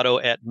Colorado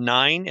at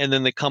 9. And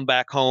then they come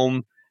back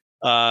home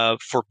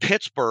for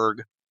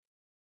Pittsburgh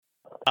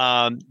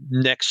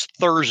next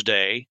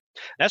Thursday.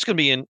 That's going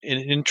to be an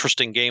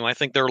interesting game. I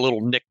think they're a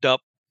little nicked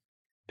up.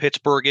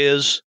 Pittsburgh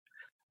is.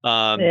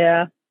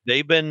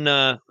 They've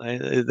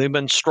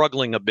been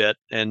struggling a bit,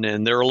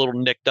 and they're a little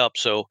nicked up.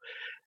 So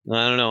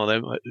I don't know.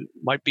 They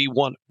might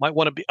want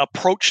to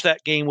approach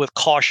that game with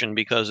caution,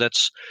 because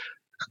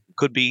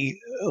could be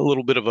a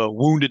little bit of a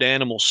wounded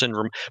animal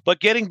syndrome. But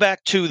getting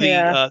back to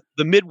the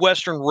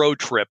Midwestern road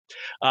trip,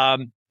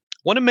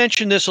 want to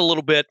mention this a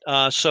little bit.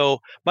 So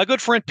my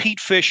good friend Pete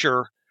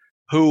Fisher,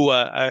 who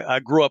I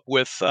grew up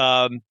with,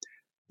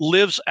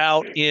 lives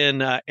out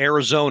in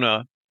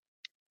Arizona,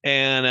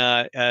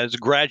 and as a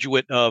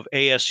graduate of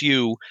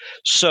ASU.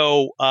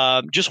 So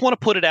just want to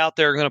put it out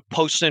there. I'm going to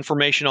post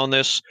information on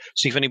this,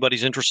 see if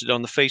anybody's interested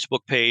on the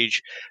Facebook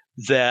page.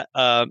 That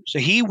so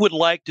he would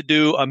like to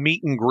do a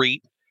meet and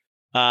greet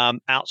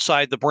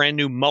outside the brand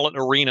new Mullet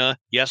Arena.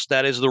 Yes,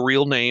 that is the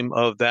real name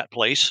of that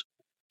place.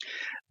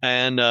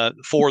 And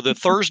for the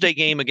Thursday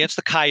game against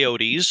the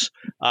Coyotes,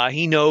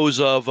 he knows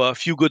of a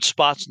few good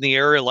spots in the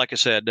area. Like I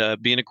said,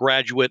 being a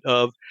graduate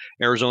of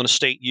Arizona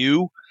State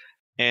U.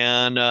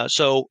 And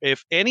so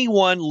if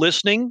anyone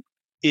listening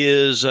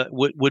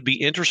would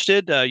be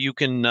interested, you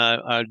can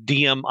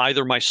DM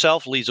either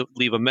myself,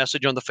 leave a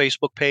message on the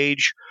Facebook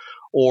page,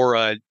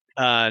 or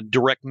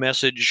direct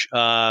message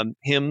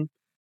him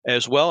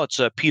as well. It's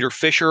Peter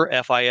Fisher,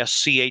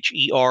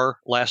 Fischer,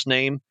 last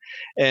name.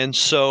 And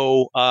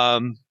so,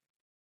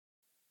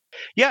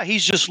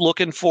 he's just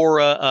looking for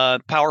a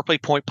Power Play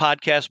Point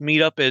podcast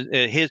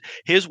meetup.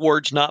 His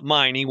words, not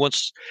mine. He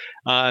wants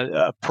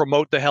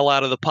promote the hell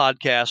out of the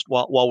podcast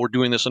while we're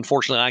doing this.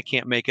 Unfortunately, I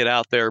can't make it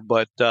out there.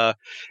 But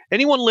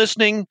anyone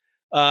listening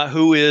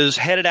who is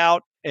headed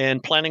out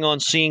and planning on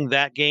seeing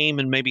that game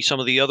and maybe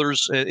some of the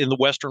others in the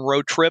Western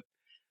road trip,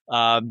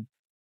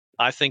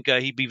 I think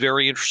he'd be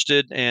very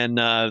interested. And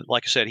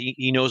like I said,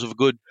 he knows of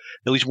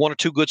at least 1 or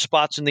 2 good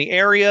spots in the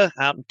area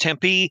out in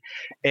Tempe.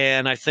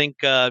 And I think,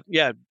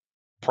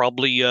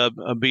 probably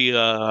be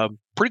a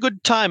pretty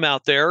good time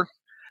out there,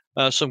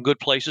 some good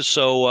places.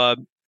 So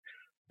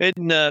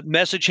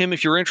message him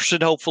if you're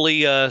interested.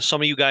 Hopefully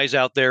some of you guys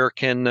out there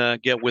can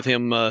get with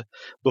him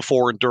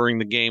before and during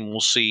the game.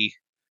 We'll see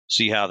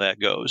how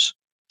that goes.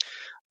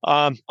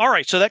 All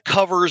right, so that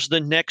covers the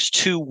next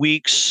 2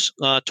 weeks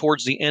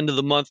towards the end of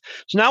the month.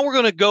 So now we're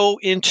going to go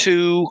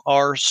into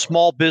our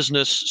small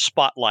business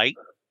spotlight.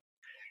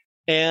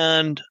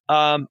 And,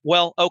 so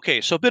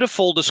a bit of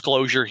full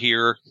disclosure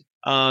here.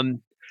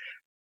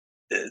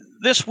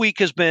 This week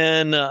has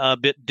been a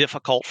bit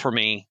difficult for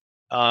me.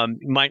 You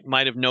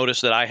might have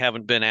noticed that I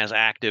haven't been as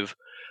active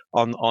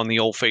on the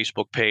old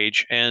Facebook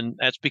page, and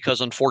that's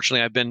because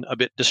unfortunately I've been a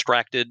bit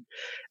distracted,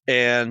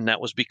 and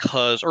that was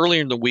because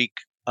earlier in the week,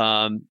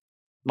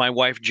 my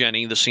wife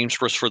Jenny, the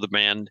seamstress for the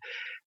band,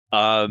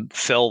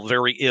 fell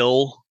very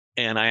ill,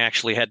 and I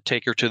actually had to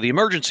take her to the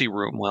emergency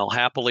room. Well,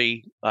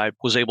 happily, I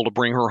was able to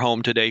bring her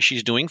home today.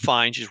 She's doing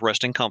fine. She's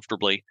resting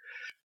comfortably.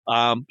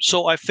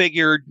 So I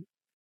figured,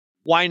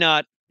 why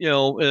not,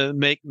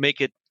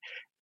 make it,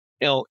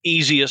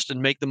 easiest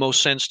and make the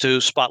most sense to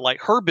spotlight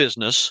her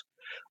business,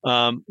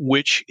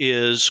 which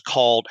is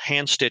called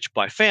Hand Stitch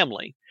by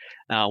Family.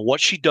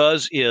 What she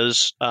does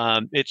is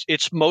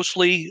it's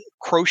mostly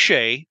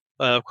crochet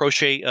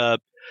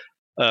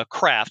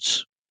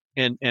crafts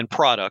and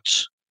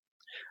products.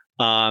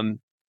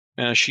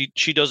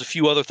 She does a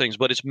few other things,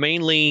 but it's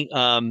mainly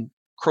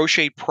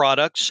crochet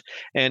products.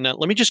 And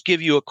let me just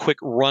give you a quick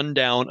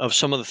rundown of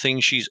some of the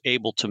things she's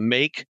able to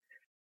make.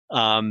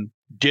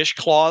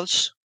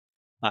 Dishcloths,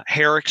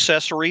 hair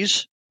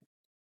accessories,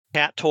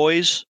 cat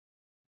toys,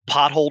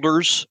 pot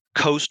holders,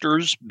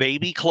 coasters,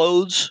 baby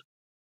clothes.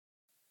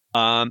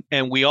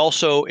 And we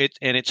also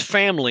it's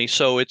family,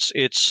 so it's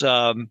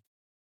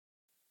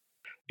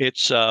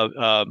it's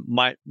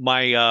my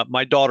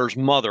daughter's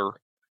mother,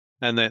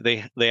 and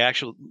they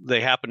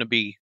happen to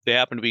be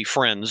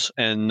friends,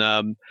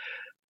 and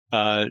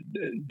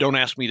don't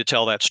ask me to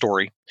tell that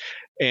story.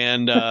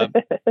 And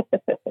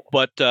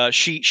but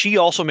she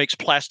also makes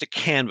plastic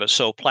canvas,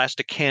 so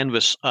plastic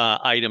canvas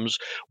items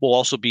will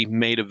also be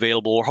made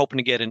available. We're hoping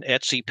to get an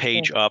Etsy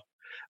page up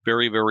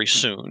very, very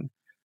soon.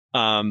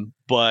 And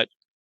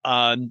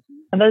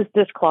those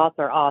dishcloths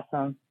are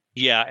awesome.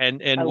 Yeah,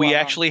 and we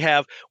actually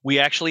have we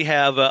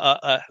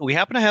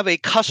happen to have a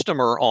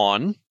customer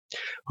on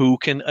who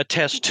can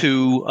attest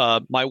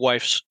to my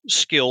wife's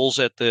skills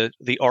at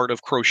the art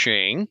of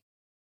crocheting.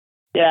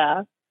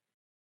 Yeah,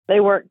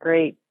 they work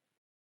great,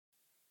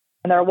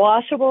 and they're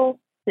washable,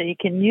 so you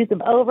can use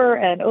them over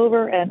and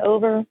over and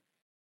over.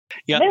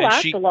 Yeah, and they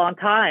last a long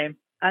time.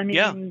 I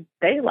mean,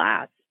 they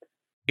last.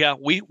 Yeah,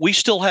 we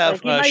still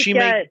have.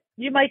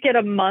 You might get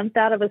a month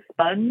out of a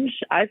sponge.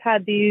 I've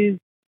had these.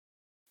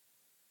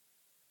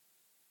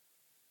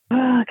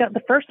 I got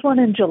the first one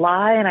in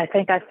July, and I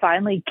think I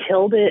finally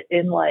killed it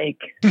in like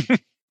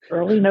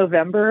early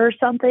November or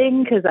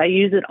something because I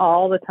use it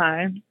all the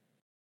time.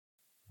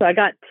 So I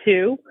got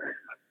 2.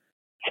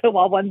 So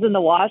while one's in the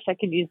wash, I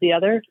can use the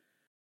other.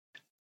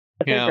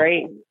 They're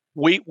great.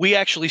 We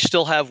actually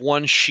still have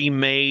one she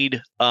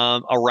made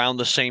around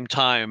the same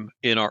time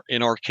in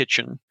our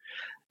kitchen,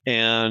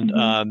 and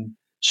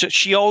so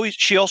she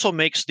also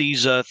makes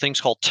these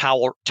things called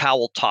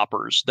towel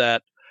toppers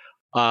that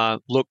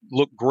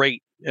look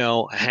great.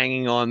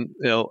 Hanging on,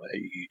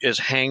 as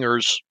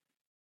hangers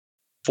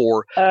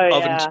for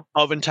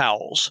oven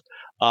towels.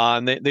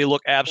 And they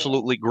look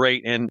absolutely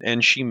great.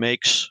 And she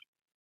makes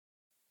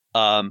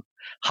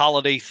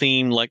holiday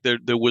theme, like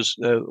there was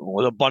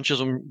a bunch of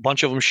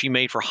them she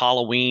made for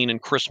Halloween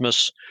and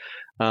Christmas.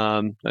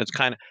 It's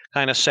kind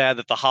of sad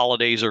that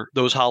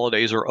those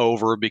holidays are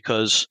over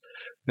because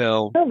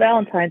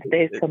Valentine's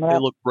Day is coming up. They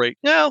look great.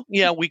 Yeah,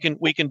 we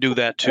can do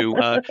that too.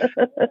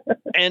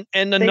 And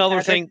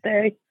another thing.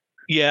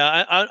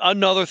 Yeah,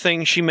 another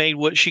thing she made,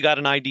 what she got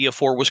an idea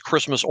for, was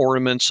Christmas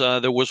ornaments.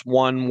 There was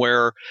one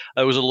where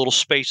there was a little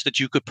space that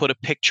you could put a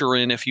picture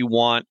in if you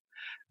want,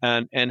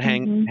 and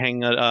hang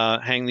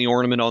the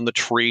ornament on the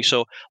tree.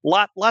 So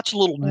lots of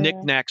little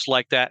knickknacks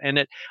like that.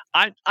 And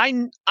I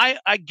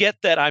get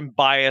that I'm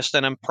biased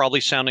and I'm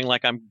probably sounding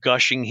like I'm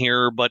gushing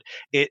here, but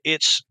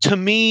it's to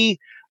me.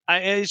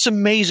 It's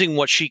amazing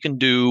what she can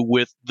do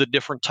with the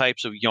different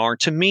types of yarn.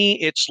 To me,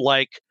 it's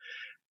like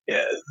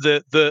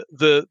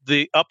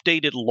the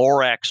updated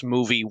Lorax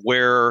movie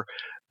where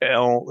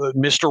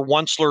Mr.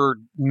 Onceler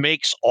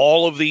makes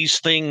all of these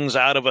things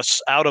out of a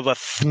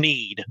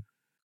thneed,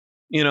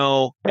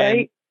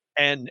 right?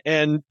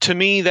 And to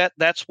me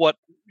that's what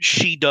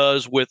she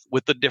does with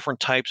the different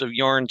types of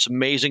yarn. It's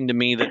amazing to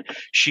me that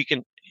she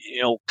can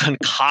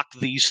concoct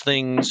these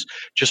things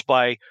just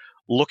by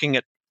looking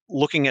at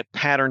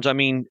patterns. I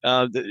mean,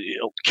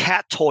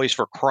 cat toys,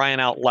 for crying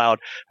out loud.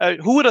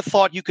 Who would have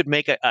thought you could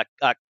make a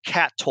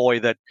cat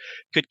toy that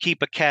could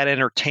keep a cat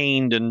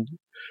entertained, and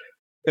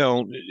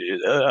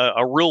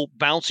a real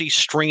bouncy,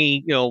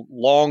 stringy,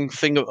 long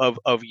thing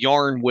of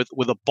yarn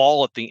with a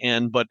ball at the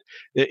end. But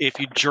if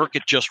you jerk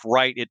it just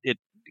right, it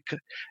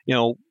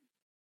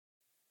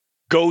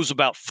goes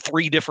about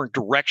 3 different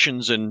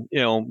directions, and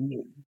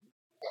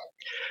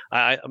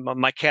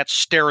my cat's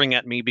staring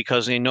at me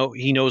because he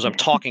knows I'm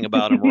talking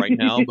about him right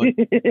now, but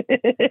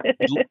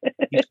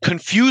he's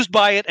confused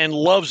by it and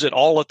loves it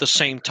all at the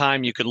same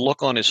time. You can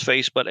look on his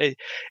face, but it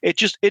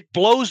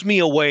blows me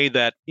away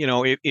that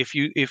if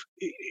you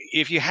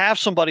have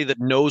somebody that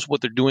knows what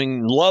they're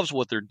doing and loves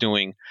what they're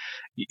doing,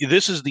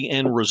 this is the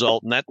end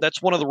result, and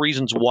that's one of the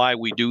reasons why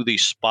we do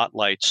these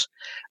spotlights.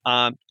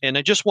 And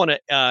I just want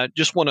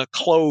to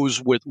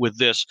close with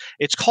this.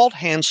 It's called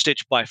Hand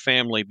Stitch by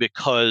Family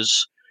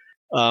because.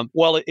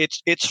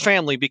 It's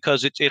family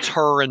because it's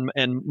her and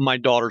my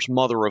daughter's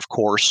mother, of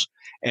course,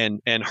 and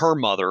her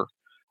mother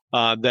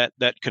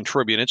that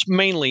contribute. It's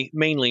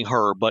mainly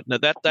her, but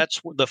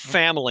that's the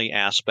family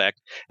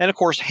aspect, and of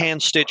course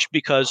Hand Stitch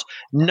because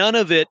none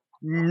of any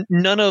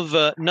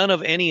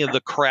of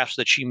the crafts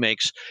that she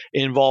makes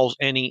involves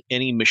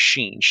any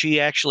machine. She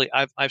actually,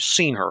 I've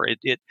seen her.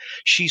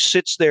 She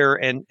sits there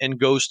and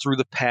goes through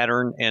the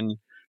pattern and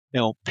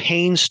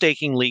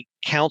painstakingly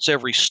counts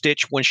every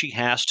stitch when she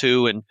has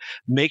to and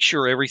make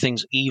sure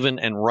everything's even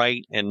and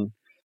right. And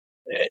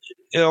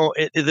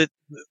the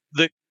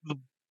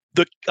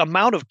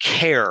amount of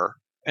care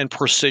and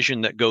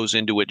precision that goes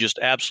into it just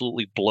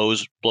absolutely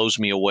blows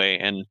me away.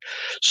 And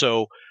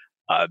so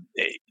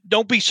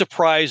don't be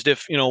surprised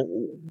if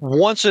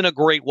once in a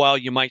great while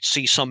you might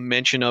see some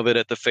mention of it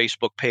at the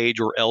Facebook page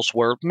or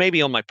elsewhere,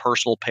 maybe on my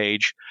personal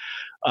page.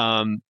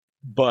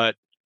 But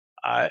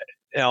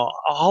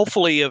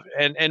hopefully,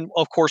 and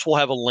of course we'll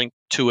have a link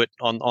to it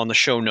on the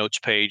show notes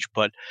page,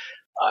 but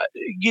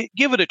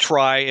give it a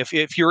try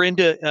if you're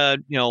into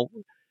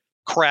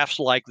crafts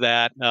like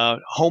that,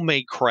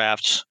 homemade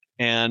crafts,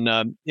 and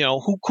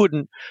who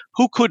couldn't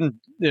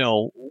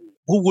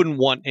who wouldn't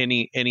want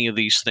any of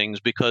these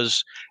things,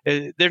 because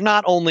they're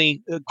not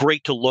only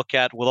great to look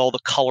at with all the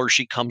colors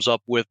she comes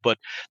up with, but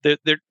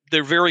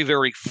they're very,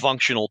 very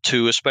functional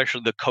too,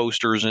 especially the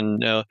coasters.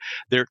 And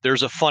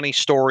there's a funny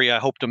story I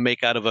hope to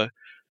make out of a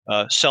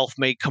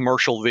self-made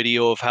commercial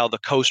video of how the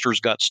coasters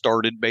got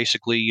started.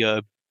 Basically,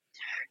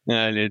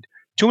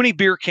 too many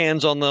beer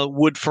cans on the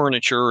wood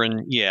furniture,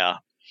 and yeah.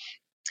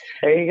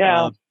 There you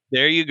go.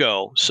 There you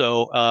go.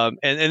 So,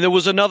 and there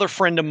was another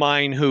friend of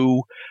mine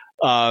who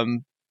had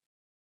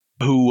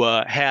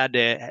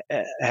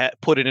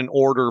put in an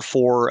order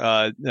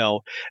for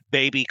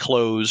baby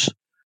clothes,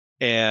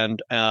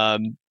 and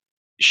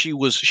she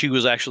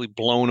was actually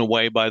blown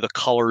away by the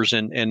colors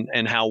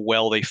and how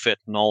well they fit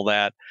and all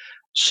that.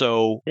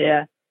 So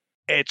yeah,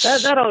 it's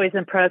that always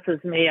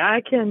impresses me.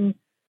 I can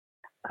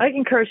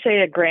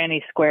crochet a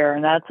granny square,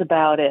 and that's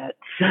about it.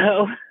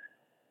 So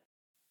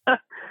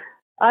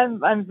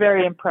I'm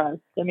very impressed.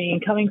 I mean,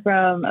 coming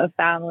from a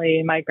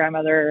family, my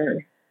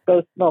grandmother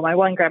my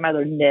one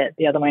grandmother knit,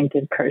 the other one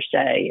did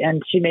crochet,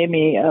 and she made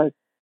me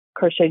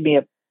crocheted me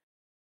a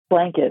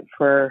blanket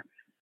for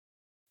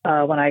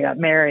when I got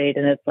married.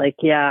 And it's like,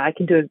 yeah, I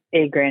can do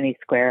a granny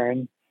square,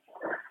 and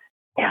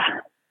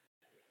yeah,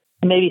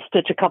 maybe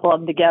stitch a couple of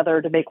them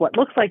together to make what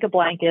looks like a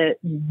blanket.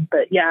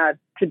 But yeah,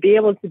 to be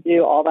able to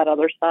do all that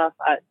other stuff,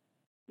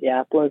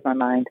 it blows my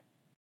mind.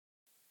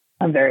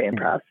 I'm very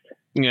impressed.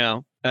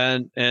 Yeah.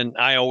 And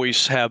I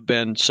always have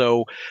been.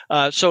 So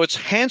it's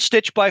Hand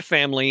Stitched by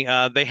Family.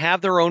 They have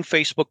their own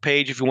Facebook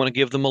page if you want to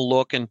give them a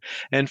look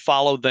and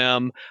follow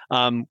them.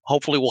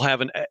 Hopefully we'll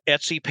have an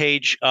Etsy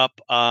page up.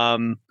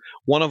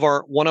 One of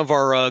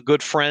our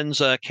good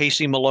friends,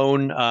 Casey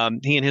Malone,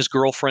 he and his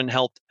girlfriend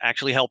helped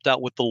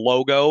out with the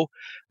logo.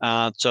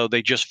 So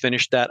they just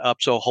finished that up.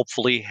 So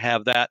hopefully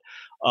have that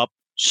up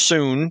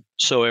soon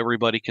so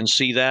everybody can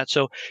see that.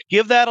 So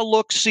give that a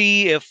look,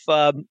 see if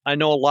I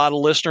know a lot of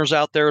listeners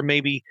out there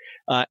maybe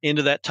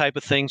into that type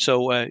of thing.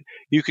 So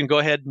you can go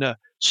ahead and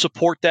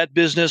support that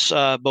business.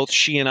 Both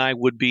she and I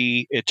would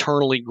be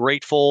eternally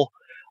grateful.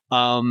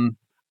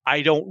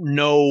 I don't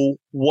know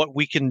what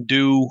we can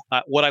do.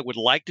 What I would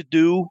like to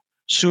do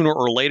sooner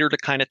or later to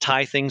kind of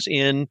tie things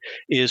in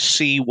is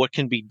see what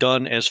can be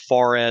done as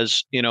far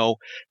as,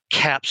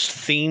 Caps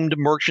themed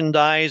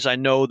merchandise. I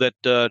know that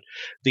the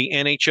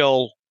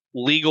NHL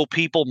legal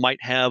people might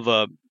have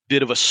a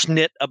bit of a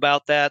snit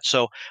about that,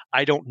 so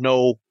I don't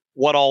know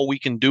what all we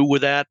can do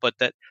with that, but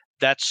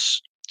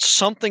that's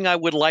something I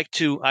would like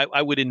to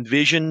I would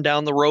envision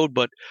down the road,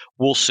 but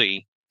we'll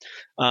see.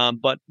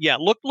 But yeah,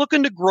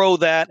 looking to grow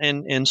that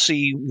and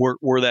see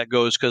where that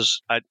goes,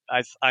 because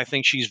I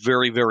think she's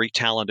very, very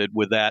talented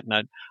with that,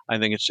 and I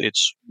think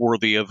it's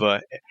worthy of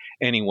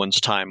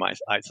anyone's time.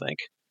 I think.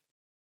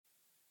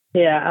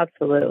 Yeah,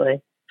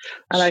 absolutely.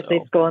 I'm actually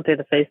going through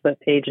the Facebook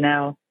page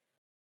now.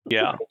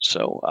 Yeah,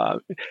 so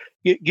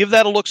give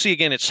that a look. See,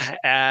 again, it's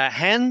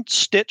Hand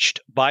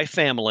Stitched by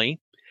Family,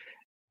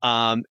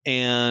 and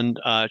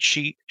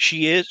she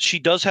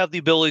does have the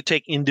ability to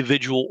take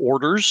individual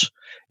orders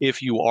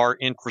if you are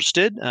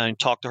interested, and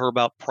talk to her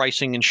about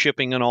pricing and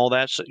shipping and all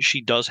that. So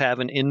she does have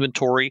an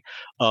inventory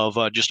of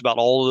just about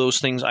all of those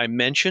things I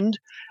mentioned,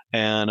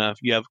 and if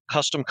you have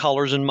custom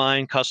colors in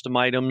mind, custom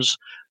items.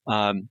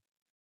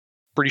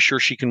 Pretty sure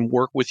she can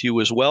work with you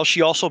as well.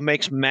 She also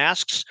makes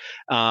masks.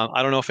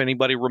 I don't know if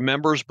anybody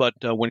remembers, but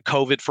when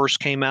COVID first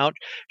came out,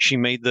 she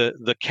made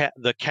the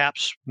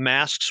caps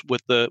masks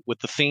with the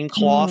theme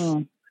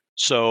cloth.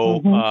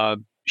 So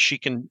she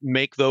can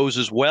make those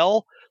as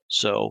well.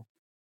 So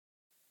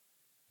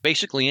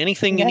basically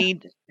anything you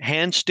need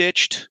hand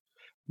stitched,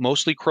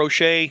 mostly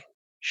crochet,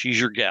 she's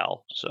your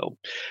gal. So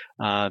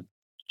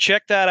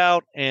check that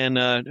out,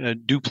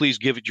 and do please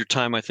give it your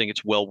time. I think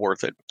it's well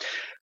worth it.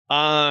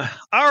 All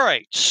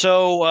right.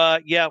 So,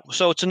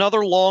 so it's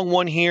another long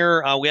one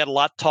here. We had a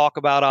lot to talk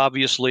about,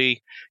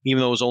 obviously, even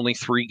though it was only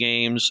 3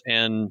 games.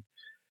 And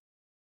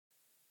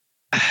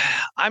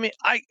I mean,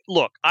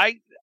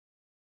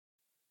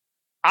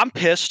 I'm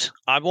pissed.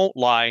 I won't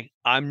lie.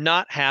 I'm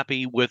not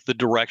happy with the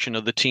direction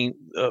of the team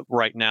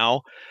right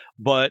now.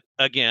 But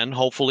again,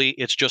 hopefully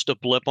it's just a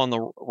blip on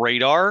the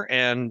radar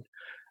and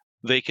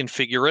they can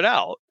figure it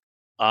out.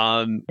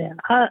 I'm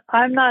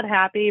not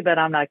happy, but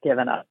I'm not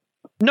giving up.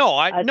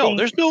 No,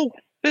 there's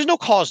no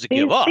cause to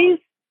give up.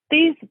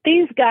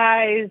 These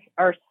guys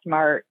are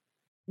smart.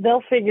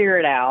 They'll figure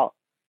it out.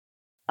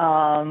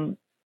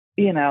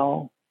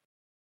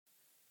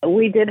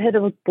 We did hit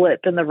a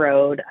blip in the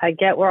road. I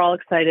get we're all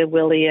excited.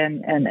 Willie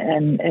and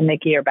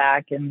Nikki are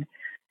back, and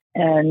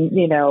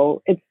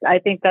I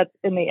think that's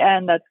in the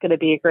end that's going to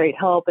be a great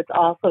help. It's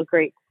also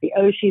great to see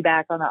Oshie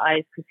back on the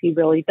ice, because he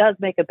really does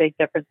make a big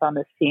difference on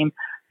this team.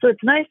 So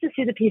it's nice to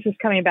see the pieces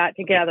coming back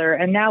together,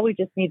 and now we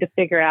just need to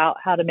figure out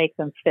how to make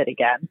them fit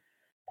again.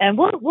 And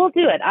we'll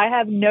do it. I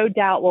have no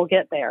doubt we'll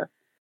get there.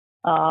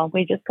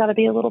 We just got to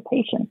be a little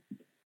patient.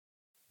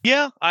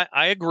 Yeah,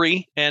 I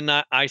agree. And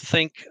I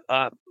think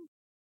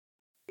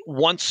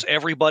once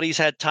everybody's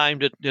had time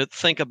to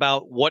think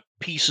about what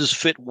pieces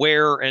fit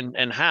where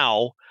and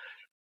how,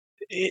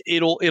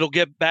 it'll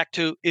get back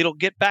to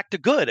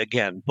good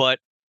again. But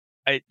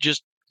I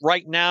just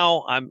right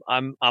now I'm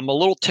a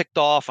little ticked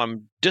off.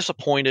 I'm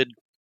disappointed.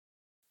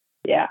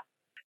 Yeah.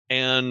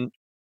 And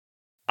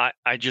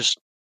I just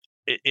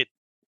it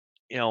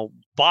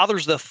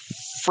bothers the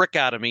frick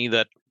out of me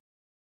that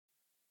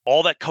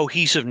all that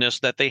cohesiveness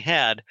that they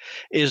had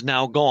is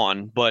now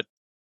gone. But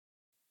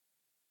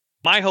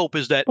my hope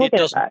is that it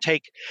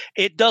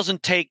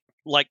doesn't take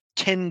like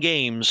 10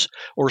 games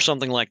or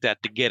something like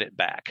that to get it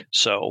back.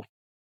 So,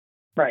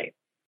 right.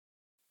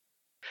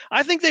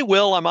 I think they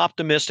will. I'm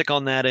optimistic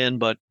on that end,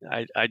 but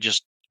I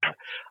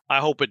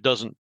hope it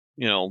doesn't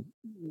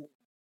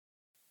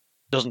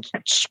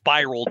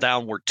spiral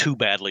downward too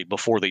badly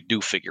before they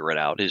do figure it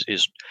out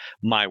is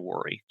my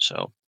worry.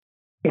 So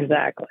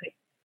exactly.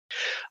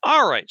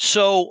 All right.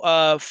 So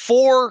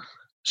for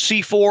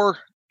C4,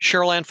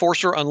 Cheryl-Ann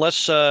Forster,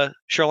 unless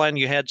Cheryl-Ann,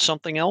 you had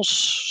something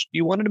else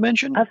you wanted to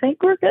mention? I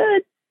think we're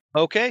good.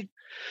 Okay.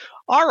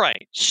 All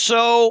right.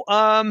 So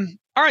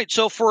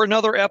So for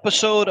another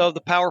episode of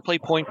the Power Play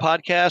Point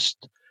podcast,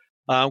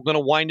 I'm going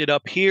to wind it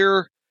up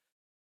here.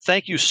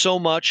 Thank you so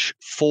much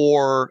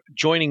for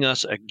joining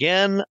us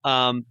again.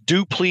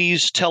 Do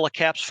please tell a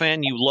Caps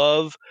fan you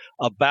love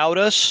about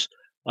us.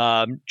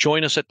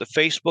 Join us at the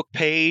Facebook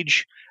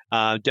page.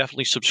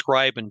 Definitely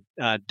subscribe and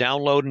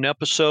download an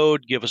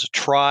episode. Give us a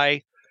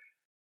try.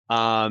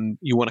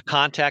 You want to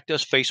contact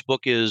us,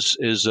 Facebook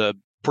is a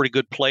pretty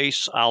good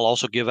place. I'll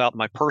also give out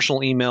my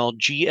personal email,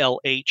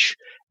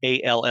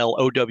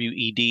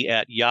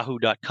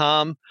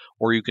 glhallowed@yahoo.com,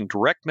 or you can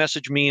direct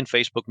message me in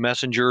Facebook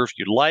Messenger if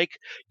you'd like.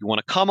 You want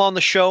to come on the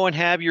show and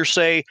have your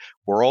say,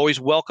 we're always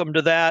welcome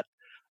to that.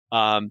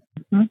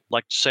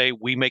 Like to say,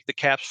 we make the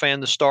Caps fan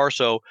the star,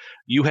 so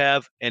you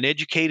have an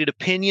educated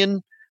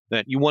opinion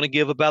that you want to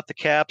give about the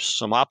Caps,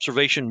 some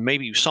observation,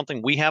 maybe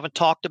something we haven't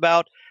talked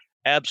about,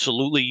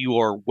 absolutely, you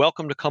are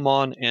welcome to come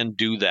on and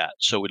do that.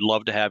 So we'd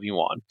love to have you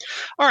on.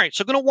 All right,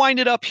 so going to wind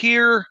it up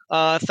here.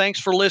 Thanks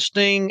for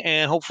listening,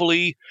 and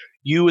hopefully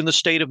you in the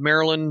state of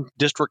Maryland,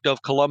 District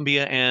of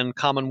Columbia, and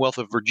Commonwealth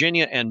of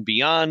Virginia and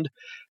beyond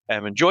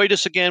have enjoyed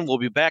us again. We'll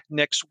be back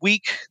next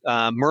week.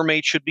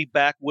 Mermaid should be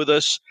back with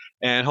us,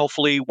 and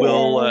hopefully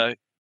we'll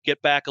get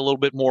back a little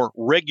bit more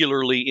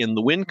regularly in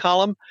the win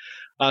column.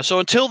 So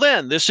until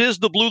then, this is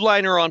the Blue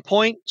Liner on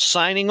Point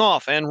signing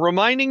off and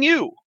reminding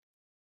you,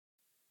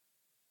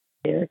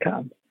 here it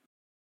comes.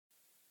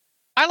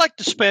 I like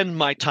to spend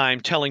my time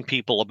telling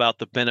people about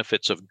the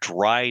benefits of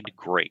dried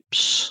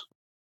grapes.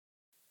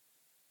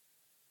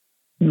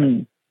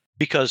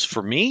 Because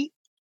for me,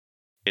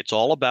 it's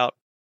all about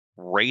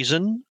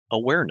raisin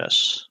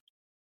awareness.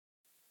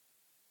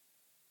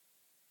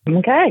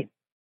 Okay.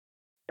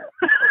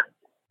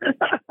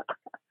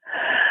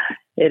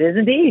 It is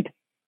indeed.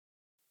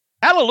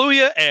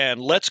 Hallelujah, and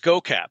let's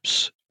go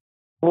Caps.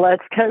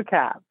 Let's go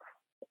Caps.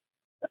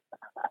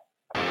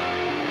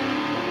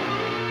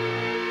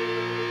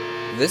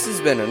 This has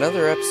been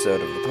another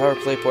episode of the Power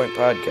Play Point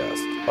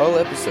podcast. All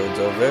episodes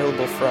are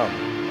available from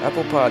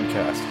Apple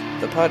Podcasts,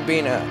 the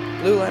Podbean app,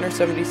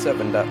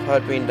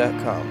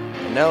 blueliner77.podbean.com,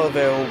 and now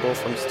available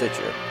from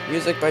Stitcher.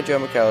 Music by Joe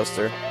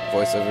McAllister,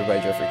 voiceover by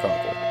Jeffrey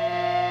Conkle.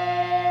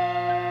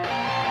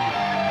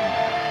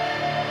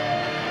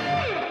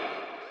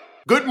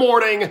 Good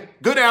morning,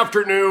 good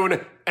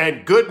afternoon,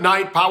 and good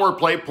night, Power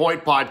Play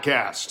Point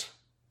podcast.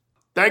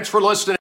 Thanks for listening.